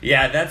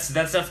 Yeah, that's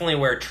definitely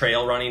where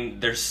trail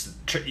running,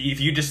 if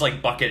you just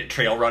like bucket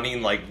trail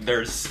running, like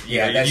there's you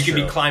could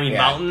be climbing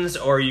mountains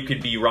or you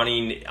could be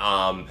running in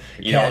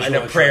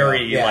a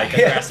prairie, like a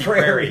grassy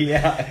prairie.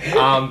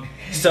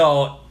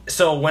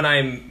 So when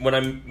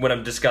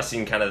I'm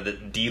discussing kind of the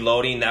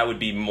deloading, that would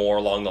be more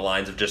along the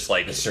lines of just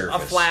like a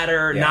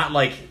flatter, not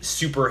like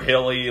super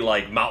hilly,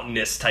 like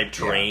mountainous type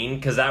terrain,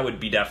 because that would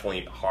be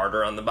definitely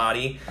harder on the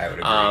body. I would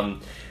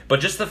agree. But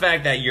just the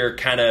fact that you're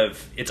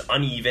it's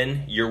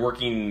uneven, you're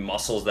working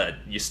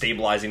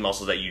stabilizing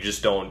muscles that you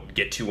just don't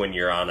get to when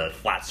you're on a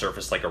flat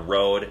surface like a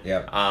road.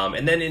 Yep.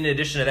 And then in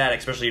addition to that,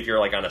 especially if you're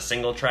like on a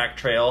single track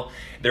trail,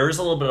 there is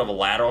a little bit of a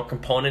lateral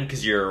component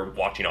because you're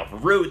watching off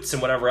of roots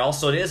and whatever else.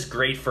 So it is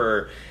great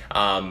for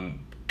kind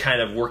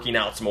of working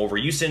out some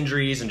overuse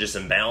injuries and just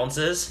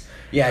imbalances.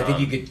 Yeah, I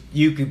think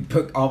you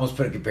could almost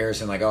put a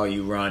comparison like,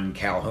 you run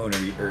Calhoun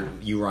or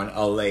you run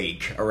a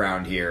lake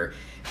around here,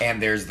 and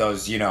there's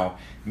those,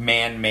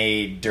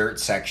 man-made dirt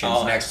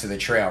sections next to the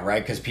trail,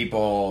 right? Because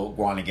people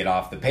want to get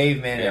off the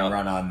pavement and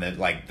run on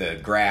the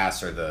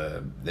grass or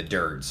the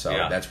dirt. So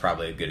that's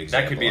probably a good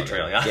example. That could be a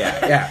trail,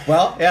 yeah.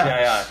 Well,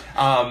 yeah.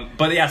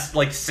 But yes,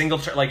 like single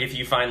like if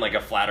you find like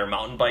a flatter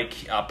mountain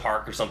bike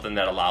park or something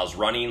that allows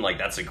running, like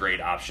that's a great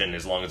option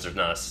as long as there's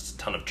not a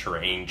ton of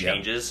terrain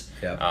changes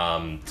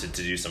to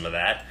do some of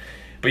that.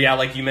 But yeah,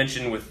 like you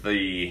mentioned with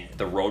the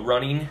road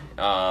running.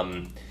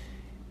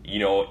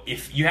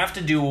 If you have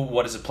to do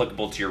what is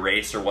applicable to your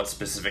race or what's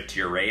specific to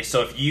your race.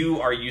 So if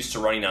you are used to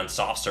running on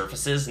soft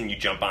surfaces and you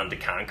jump onto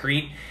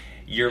concrete,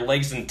 your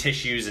legs and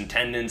tissues and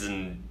tendons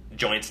and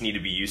joints need to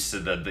be used to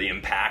the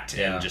impact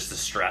and just the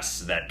stress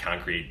that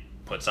concrete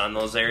puts on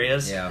those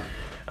areas. Yeah.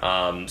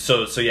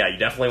 So you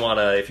definitely want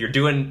to, if you're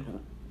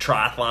doing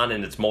triathlon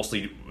and it's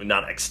mostly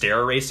not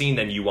Xterra racing,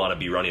 then you want to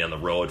be running on the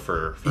road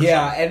for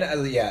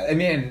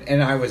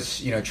and I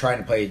was trying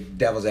to play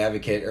devil's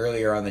advocate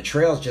earlier on the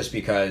trails just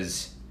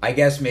because I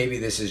guess maybe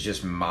this is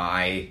just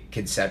my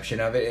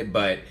conception of it,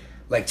 but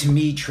like to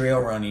me trail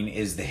running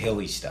is the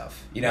hilly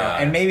stuff,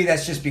 and maybe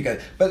that's just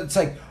because, but it's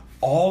like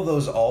all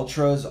those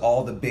ultras,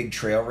 all the big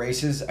trail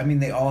races,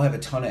 they all have a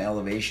ton of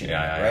elevation,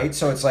 right?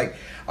 So it's like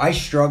I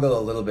struggle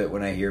a little bit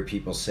when I hear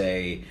people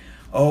say,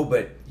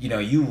 but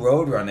you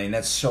road running,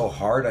 that's so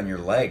hard on your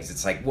legs.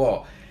 It's like,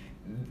 well,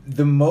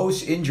 the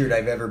most injured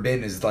I've ever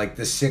been is like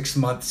the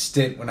 6-month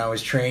stint when I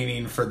was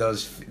training for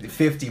those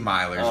 50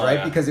 milers, right?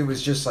 Yeah. Because it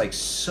was just like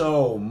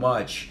so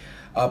much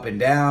up and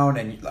down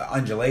and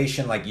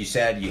undulation, like you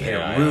said, you hit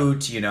a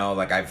root, you know,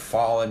 like I've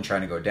fallen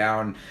trying to go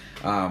down.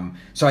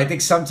 So I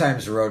think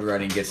sometimes road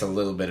running gets a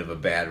little bit of a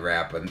bad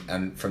rap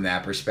and from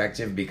that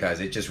perspective, because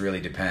it just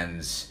really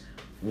depends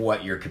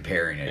what you're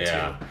comparing it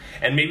to.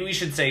 And maybe we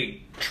should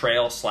say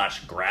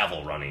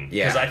trail/gravel running,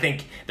 because I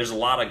think there's a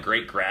lot of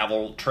great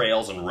gravel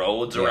trails and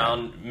roads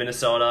around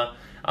Minnesota,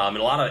 in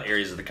a lot of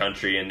areas of the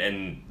country,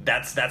 and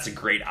that's a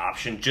great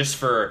option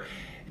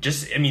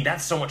I mean,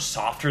 that's so much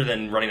softer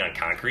than running on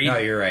concrete. No,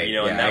 you're right. You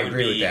know, and I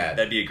agree with that.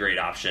 That'd be a great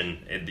option.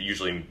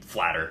 Usually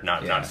flatter,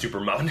 not super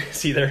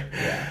mountainous either.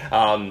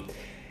 Yeah.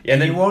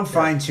 And you won't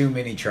find too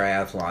many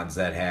triathlons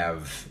that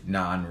have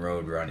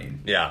non-road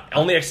running. Yeah,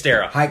 only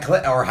Xterra. High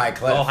Cliff. Oh,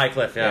 High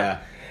Cliff,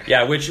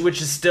 yeah. Which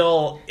is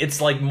still,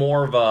 it's like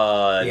more of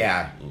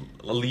a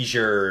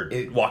leisure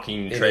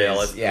walking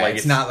trail.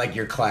 It's not like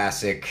your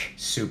classic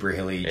super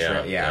hilly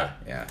trail.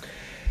 Yeah.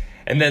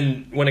 And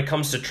then when it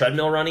comes to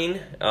treadmill running,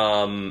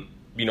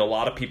 you know, a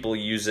lot of people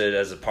use it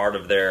as a part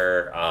of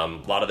their a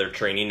lot of their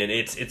training, and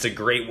it's a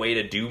great way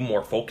to do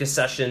more focus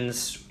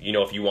sessions. You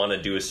know, if you want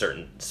to do a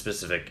certain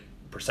specific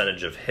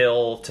percentage of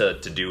hill to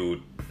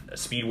do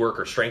speed work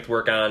or strength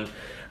work on.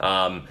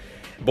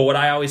 But what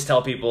I always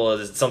tell people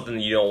is it's something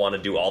you don't want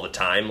to do all the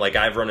time. Like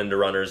I've run into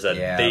runners that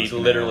they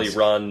literally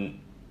run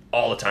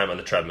all the time on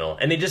the treadmill,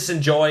 and they just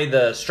enjoy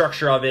the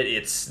structure of it.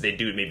 They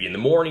do it maybe in the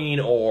morning,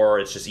 or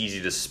it's just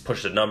easy to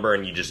push the number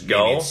and you just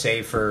go. Maybe it's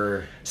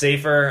safer.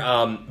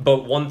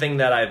 But one thing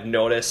that I've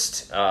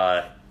noticed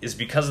is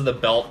because of the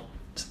belt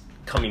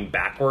coming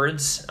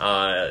backwards,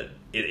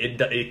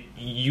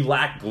 you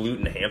lack glute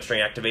and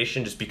hamstring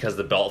activation just because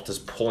the belt is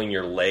pulling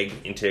your leg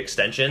into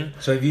extension.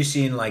 So have you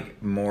seen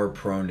like more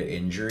prone to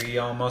injury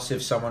almost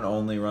if someone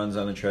only runs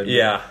on a treadmill?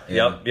 Yeah.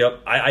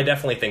 Yep. I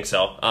definitely think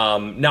so.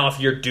 Now, if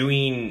you're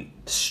doing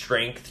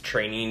strength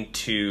training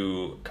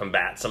to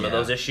combat some of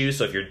those issues,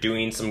 so if you're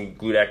doing some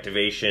glute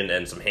activation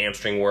and some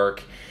hamstring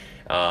work,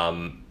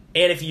 and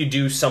if you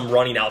do some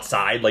running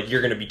outside, like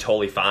you're going to be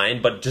totally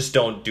fine, but just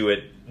don't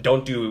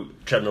do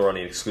treadmill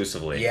running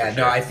exclusively. Yeah,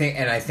 no, I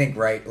think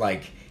right,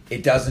 like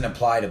it doesn't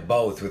apply to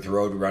both with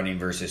road running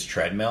versus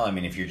treadmill. I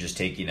mean, if you're just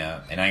taking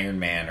an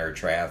Ironman or a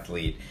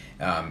triathlete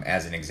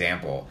as an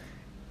example,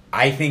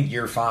 I think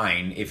you're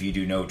fine if you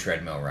do no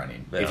treadmill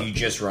running, if you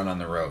just run on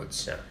the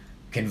roads. Yeah.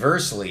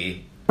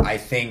 Conversely, I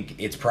think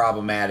it's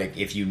problematic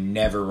if you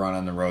never run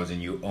on the roads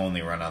and you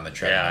only run on the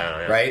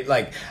treadmill, right?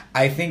 Like,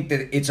 I think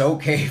that it's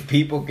okay if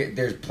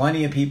there's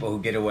plenty of people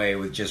who get away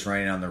with just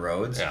running on the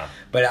roads,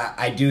 but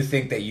I do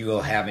think that you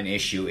will have an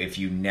issue if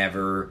you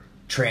never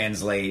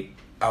translate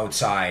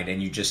outside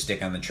and you just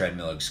stick on the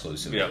treadmill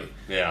exclusively.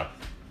 Yeah,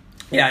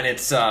 and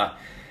it's,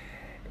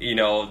 you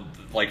know,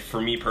 like for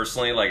me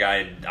personally, like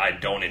I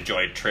don't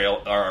enjoy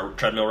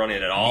treadmill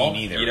running at all.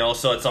 Me neither. You know,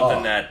 so it's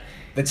something that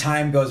the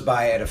time goes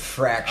by at a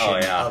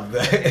fraction of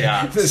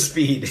the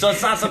speed. So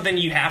it's not something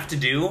you have to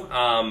do,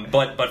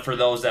 but for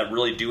those that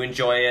really do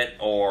enjoy it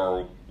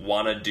or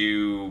want to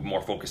do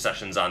more focus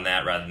sessions on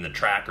that rather than the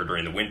track or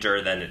during the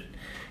winter, then it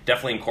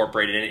definitely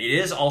incorporate it in. It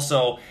is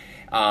also,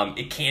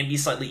 it can be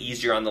slightly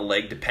easier on the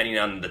leg depending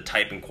on the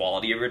type and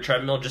quality of your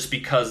treadmill, just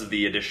because of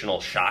the additional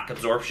shock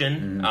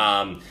absorption.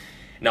 Mm-hmm.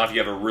 Now, if you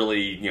have a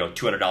really,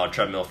 $200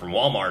 treadmill from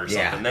Walmart or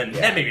something, then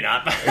maybe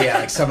not.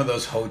 Like some of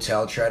those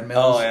hotel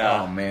treadmills.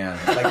 Oh, man.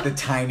 Like the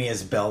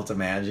tiniest belt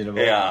imaginable.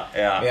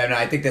 Yeah, no,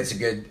 I think that's a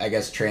good,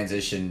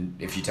 transition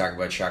if you talk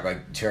about shock,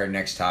 like to our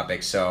next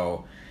topic.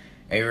 So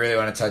I really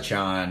want to touch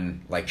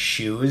on, like,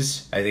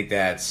 shoes. I think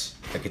that's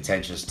a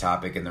contentious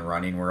topic in the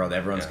running world.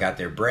 Everyone's got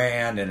their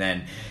brand, and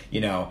then,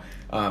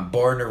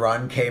 Born to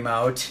Run came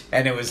out,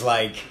 and it was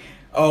like,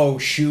 oh,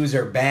 shoes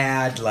are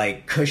bad,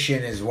 like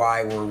cushion is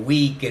why we're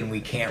weak and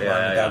we can't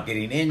run without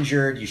getting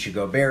injured. You should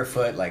go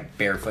barefoot, like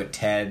Barefoot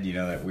Ted,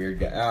 that weird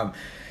guy.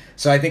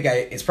 So I think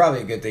it's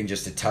probably a good thing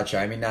just to touch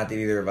on. I mean, not that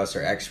either of us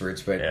are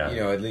experts, but,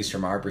 at least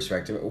from our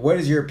perspective. What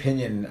is your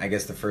opinion, I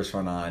guess the first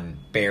one, on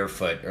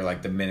barefoot or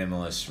like the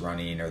minimalist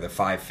running or the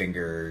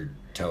 5-finger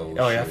toe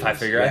shoes?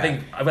 5-finger.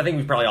 Yeah. I think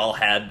we've probably all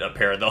had a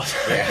pair of those.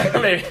 Yeah.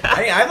 Maybe.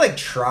 I've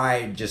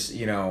tried just,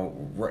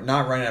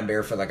 not running on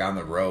barefoot like on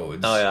the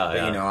roads. But,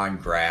 on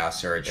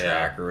grass or a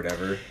track or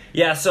whatever.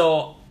 Yeah,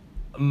 so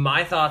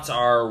my thoughts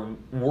are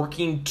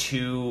working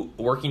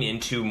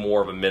into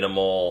more of a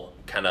minimal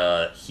kind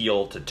of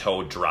heel to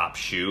toe drop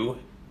shoe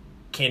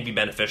can be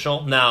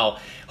beneficial. Now,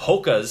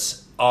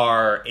 Hoka's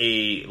are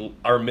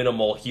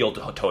minimal heel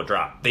to toe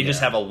drop. They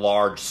just have a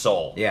large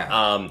sole.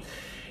 Yeah.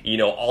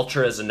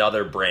 Ultra is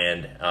another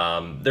brand.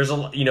 There's a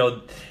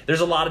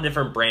lot of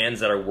different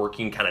brands that are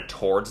working kind of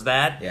towards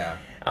that. Yeah.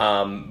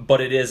 But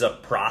it is a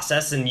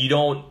process, and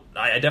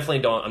I definitely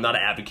don't. I'm not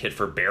an advocate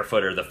for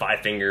barefoot or the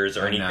 5 fingers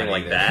or anything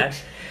like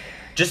that.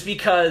 Just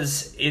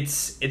because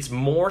it's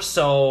more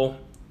so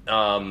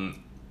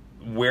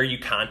where you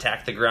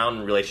contact the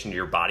ground in relation to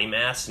your body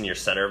mass and your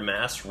center of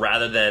mass,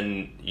 rather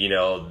than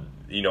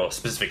a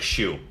specific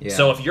shoe. Yeah.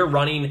 So if you're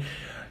running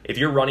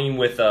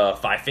with a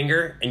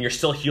 5-finger and you're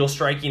still heel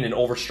striking and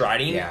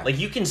overstriding, like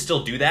you can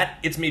still do that.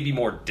 It's maybe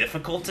more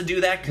difficult to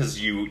do that because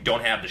you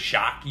don't have the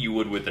shock you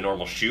would with the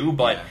normal shoe,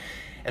 but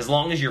as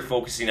long as you're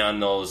focusing on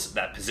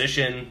that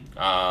position,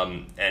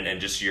 and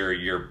just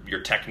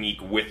your technique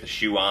with the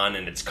shoe on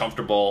and it's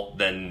comfortable,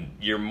 then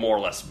you're more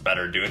or less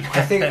better doing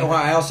that.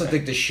 I also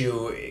think the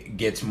shoe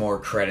gets more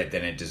credit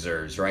than it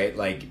deserves, right?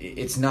 Like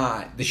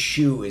the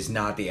shoe is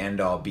not the end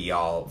all be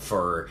all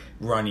for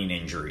running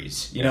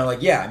injuries.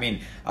 I mean,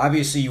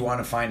 obviously you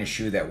want to find a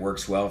shoe that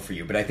works well for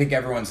you, but I think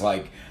everyone's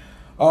like,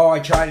 oh, I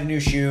tried a new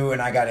shoe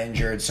and I got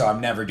injured, so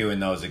I'm never doing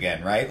those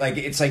again, right? Like,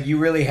 it's like you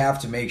really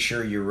have to make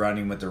sure you're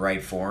running with the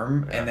right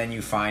form, and then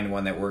you find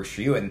one that works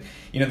for you. And,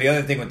 the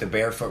other thing with the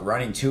barefoot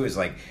running, too, is,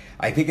 like,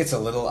 I think it's a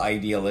little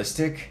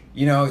idealistic.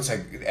 It's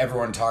like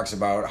everyone talks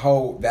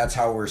about, that's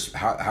how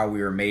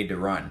we were made to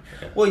run.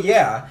 Okay. Well,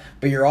 yeah,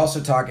 but you're also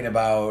talking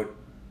about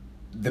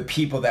the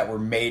people that were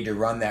made to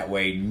run that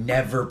way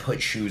never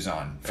put shoes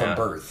on from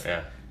birth.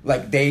 Yeah.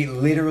 Like, they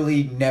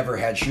literally never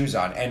had shoes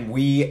on. And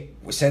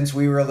since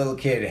we were a little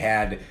kid,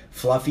 had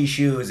fluffy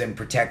shoes and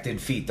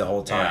protected feet the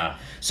whole time. Yeah.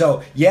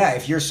 So,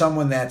 if you're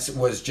someone that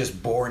was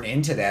just born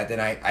into that, then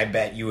I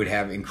bet you would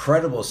have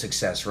incredible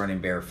success running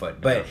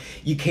barefoot. But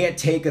you can't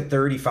take a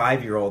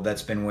 35-year-old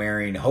that's been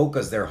wearing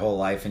Hoka's their whole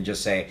life and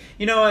just say,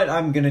 you know what,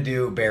 I'm going to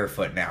do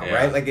barefoot now,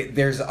 right? Like,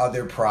 there's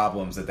other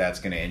problems that's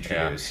going to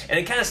introduce. Yeah. And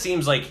it kind of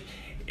seems like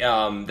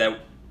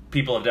that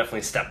people have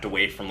definitely stepped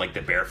away from like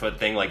the barefoot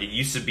thing. Like it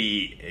used to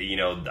be,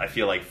 I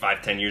feel like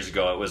 5-10 years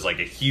ago it was like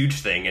a huge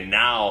thing, and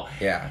now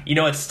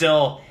it's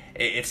still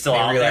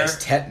out there.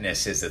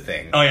 Tetanus is the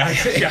thing. Oh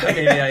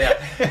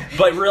yeah.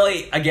 But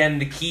really, again,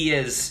 the key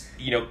is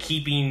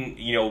keeping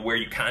where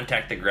you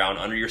contact the ground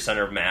under your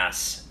center of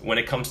mass. When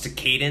it comes to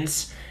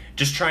cadence,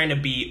 just trying to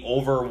be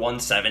over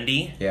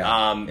 170.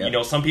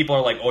 Some people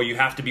are like, oh, you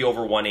have to be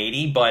over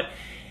 180, but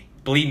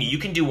believe me, you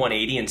can do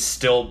 180 and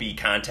still be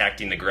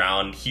contacting the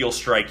ground, heel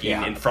striking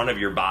in front of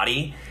your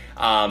body.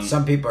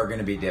 Some people are going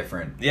to be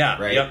different. Yeah,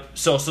 right? Yep.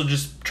 So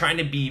just trying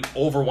to be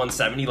over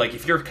 170. Like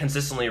if you're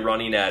consistently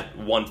running at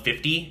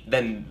 150,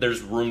 then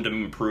there's room to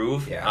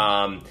improve.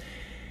 Yeah.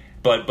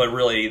 But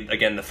really,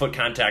 again, the foot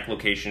contact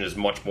location is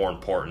much more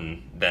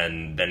important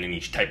than any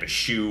type of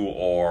shoe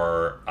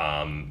or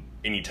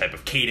any type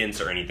of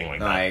cadence or anything like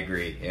that. I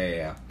agree.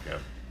 Yeah.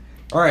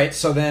 All right,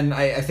 so then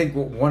I think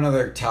one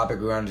other topic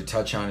we wanted to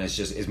touch on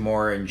is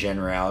more in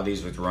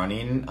generalities with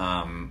running.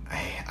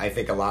 I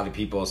think a lot of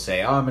people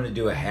say, oh, I'm going to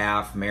do a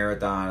half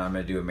marathon, I'm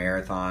going to do a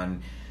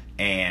marathon,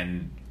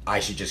 and I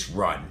should just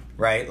run,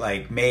 right?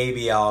 Like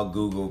maybe I'll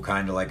Google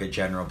kind of like a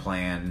general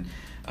plan.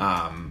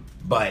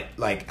 But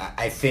like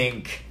I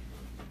think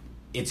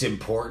it's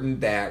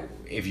important that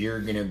if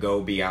you're going to go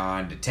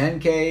beyond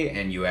 10K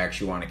and you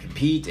actually want to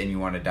compete and you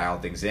want to dial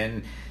things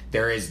in,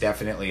 there is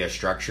definitely a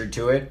structure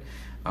to it.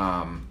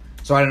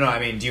 So I don't know. I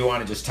mean, do you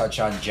want to just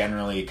touch on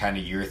generally kind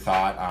of your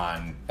thought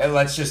on,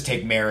 let's just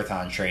take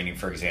marathon training,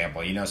 for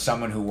example,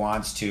 someone who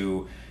wants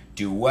to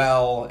do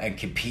well and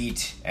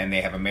compete and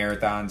they have a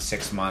marathon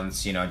 6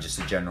 months, just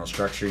a general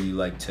structure you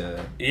like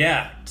to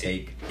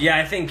take. Yeah.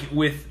 I think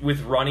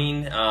with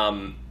running,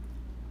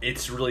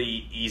 it's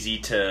really easy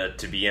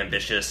to be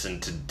ambitious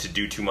and to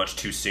do too much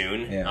too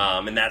soon.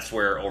 Yeah. And that's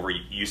where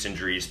overuse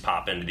injuries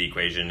pop into the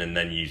equation and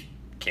then you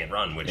can't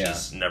run, which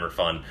is never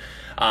fun.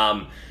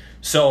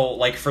 So,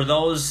 like, for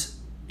those,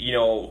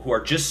 who are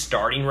just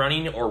starting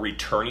running or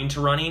returning to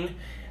running,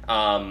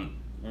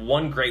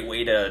 one great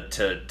way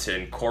to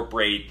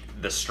incorporate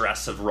the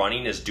stress of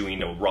running is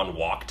doing a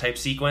run-walk type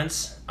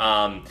sequence.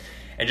 And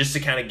just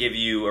to kind of give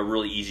you a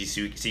really easy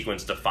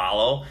sequence to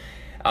follow,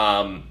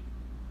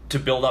 to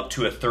build up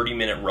to a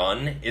 30-minute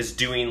run is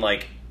doing,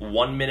 like,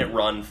 1-minute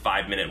run,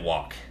 5-minute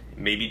walk.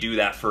 Maybe do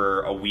that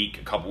for a week,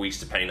 a couple weeks,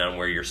 depending on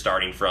where you're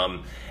starting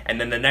from. And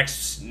then the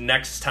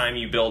next time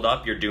you build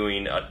up, you're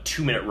doing a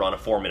 2-minute run, a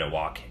 4-minute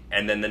walk.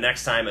 And then the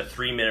next time, a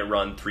 3-minute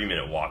run,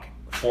 3-minute walk,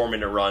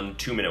 4-minute run,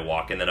 2-minute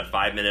walk, and then a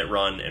 5-minute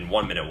run and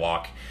 1-minute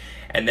walk.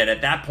 And then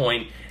at that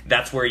point,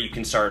 that's where you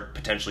can start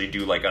potentially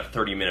do like a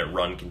 30-minute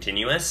run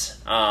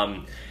continuous.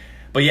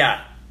 But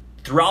yeah,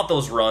 throughout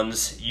those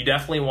runs, you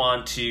definitely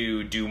want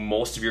to do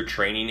most of your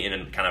training in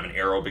a kind of an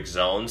aerobic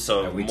zone.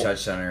 So we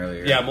touched on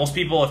earlier. Yeah, most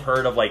people have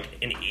heard of like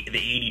the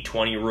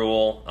 80-20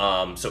 rule.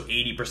 So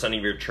 80%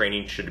 of your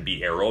training should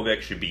be aerobic,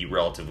 should be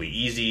relatively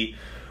easy,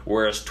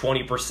 whereas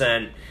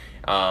 20%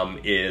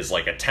 is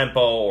like a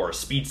tempo or a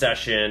speed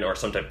session or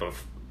some type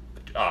of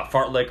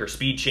fartlek or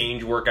speed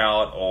change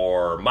workout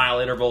or mile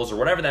intervals or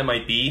whatever that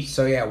might be.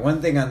 So yeah,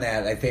 one thing on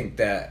that, I think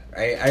that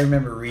I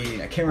remember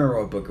reading, I can't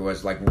remember what book it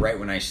was, like right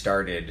when I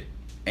started,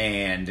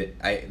 and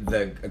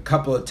a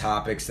couple of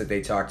topics that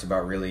they talked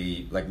about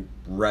really like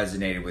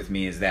resonated with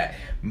me is that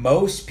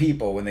most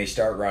people when they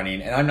start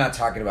running, and I'm not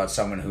talking about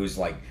someone who's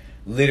like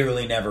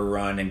literally never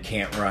run and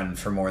can't run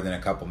for more than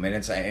a couple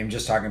minutes. I am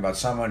just talking about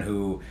someone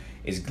who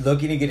is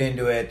looking to get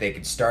into it. They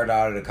could start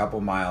out at a couple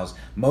miles.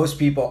 Most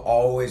people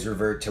always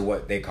revert to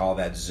what they call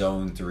that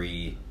zone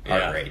 3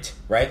 heart rate,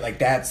 right? Like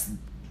that's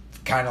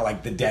kind of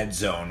like the dead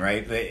zone,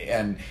 right?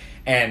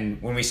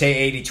 And when we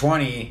say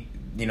 80-20,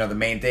 the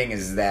main thing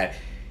is that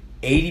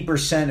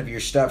 80% of your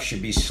stuff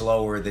should be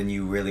slower than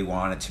you really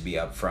want it to be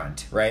up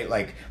front, right?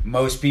 Like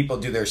most people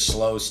do their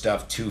slow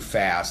stuff too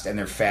fast and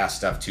their fast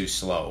stuff too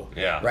slow.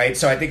 Yeah. Right?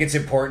 So I think it's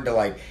important to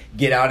like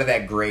get out of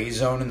that gray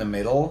zone in the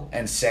middle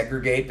and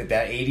segregate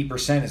that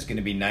 80% is going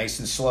to be nice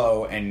and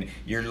slow, and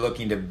you're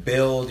looking to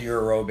build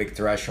your aerobic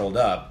threshold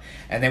up.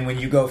 And then when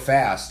you go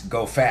fast.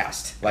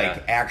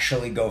 Like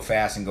actually go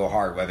fast and go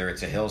hard, whether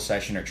it's a hill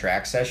session or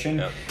track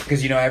session.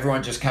 Because,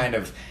 everyone just kind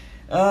of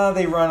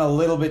they run a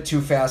little bit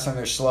too fast on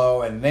their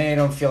slow, and they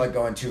don't feel like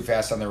going too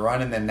fast on their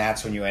run, and then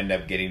that's when you end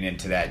up getting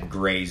into that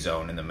gray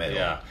zone in the middle.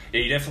 Yeah,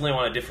 you definitely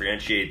want to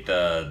differentiate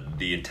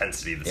the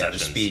intensity of the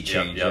sessions. The speed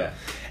change, yeah.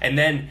 And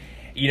then,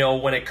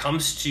 when it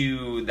comes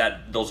to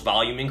those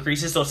volume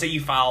increases, so say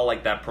you follow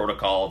like that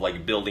protocol of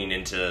like building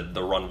into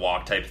the run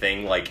walk type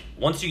thing, like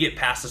once you get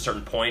past a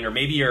certain point, or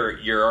maybe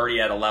you're already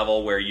at a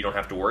level where you don't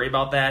have to worry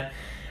about that,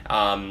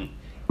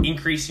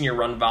 increasing your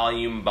run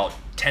volume about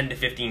 10 to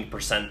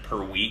 15%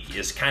 per week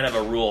is kind of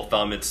a rule of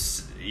thumb.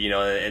 It's,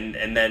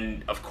 and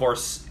then of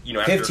course,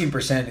 after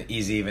 15%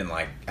 is even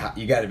like,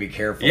 you got to be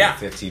careful with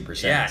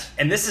 15%. Yeah.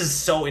 And this is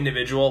so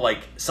individual. Like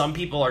some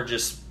people are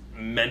just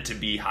meant to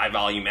be high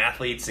volume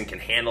athletes and can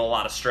handle a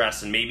lot of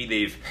stress, and maybe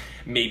they've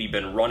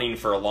been running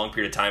for a long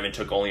period of time and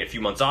took only a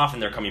few months off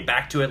and they're coming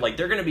back to it. Like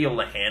they're going to be able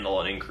to handle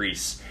an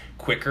increase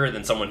quicker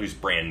than someone who's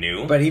brand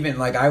new. But even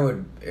like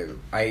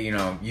I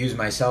use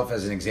myself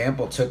as an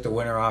example, took the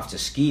winter off to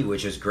ski,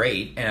 which is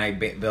great, and I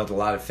built a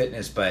lot of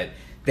fitness, but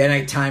then I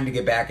had time to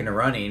get back into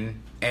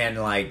running, and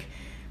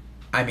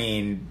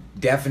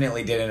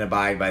definitely didn't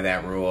abide by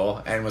that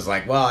rule, and was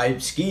like, well, I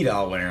skied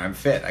all winter, I'm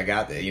fit, I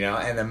got it,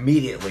 and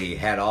immediately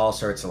had all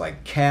sorts of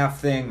like calf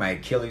thing, my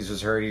Achilles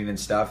was hurting and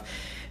stuff.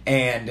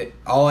 And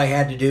all I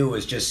had to do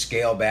was just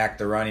scale back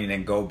the running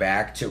and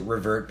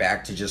revert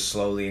back to just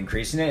slowly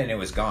increasing it, and it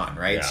was gone,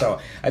 right? Yeah. So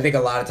I think a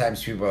lot of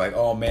times people are like,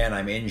 oh man,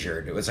 I'm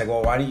injured. It was like,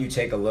 well, why don't you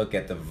take a look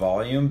at the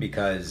volume,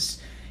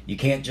 because you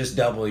can't just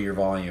double your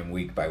volume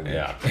week by week.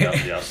 Yeah,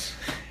 yes.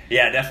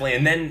 Yeah, definitely.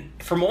 And then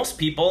for most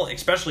people,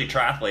 especially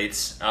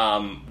triathletes,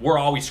 we're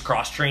always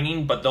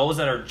cross-training, but those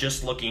that are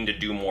just looking to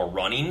do more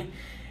running,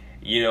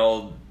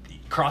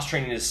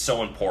 cross-training is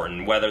so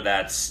important, whether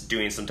that's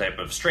doing some type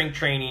of strength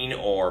training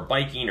or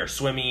biking or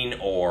swimming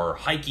or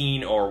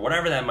hiking or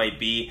whatever that might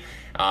be,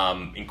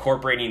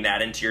 incorporating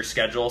that into your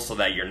schedule so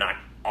that you're not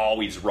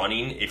always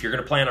running. If you're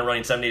going to plan on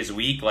running 7 days a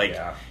week,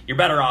 you're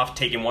better off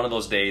taking one of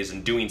those days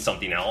and doing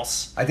something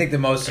else. I think the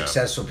most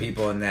successful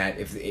people in that,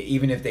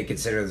 even if they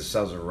consider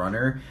themselves a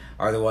runner,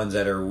 are the ones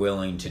that are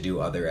willing to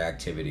do other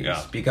activities.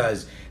 Yeah.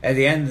 Because at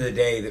the end of the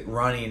day,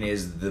 running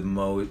is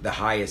the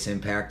highest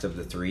impact of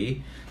the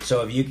three.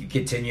 So if you can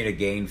continue to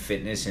gain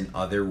fitness in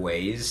other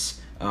ways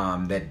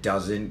that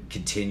doesn't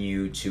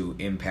continue to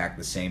impact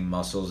the same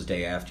muscles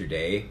day after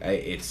day,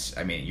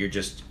 you're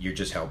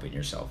just helping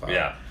yourself out.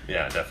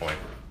 Yeah, definitely.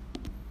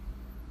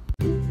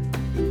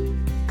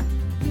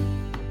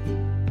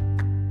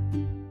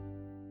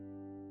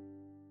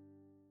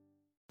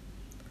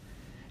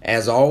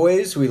 As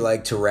always, we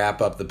like to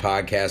wrap up the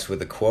podcast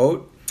with a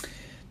quote.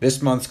 This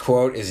month's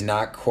quote is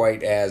not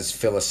quite as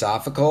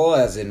philosophical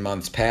as in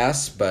months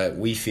past, but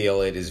we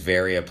feel it is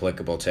very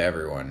applicable to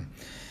everyone.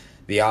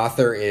 The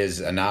author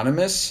is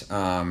anonymous.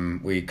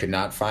 We could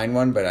not find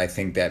one, but I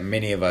think that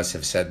many of us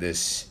have said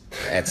this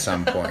at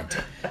some point.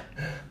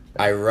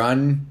 I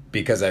run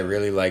because I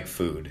really like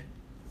food.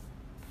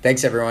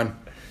 Thanks, everyone.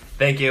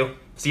 Thank you.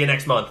 See you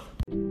next month.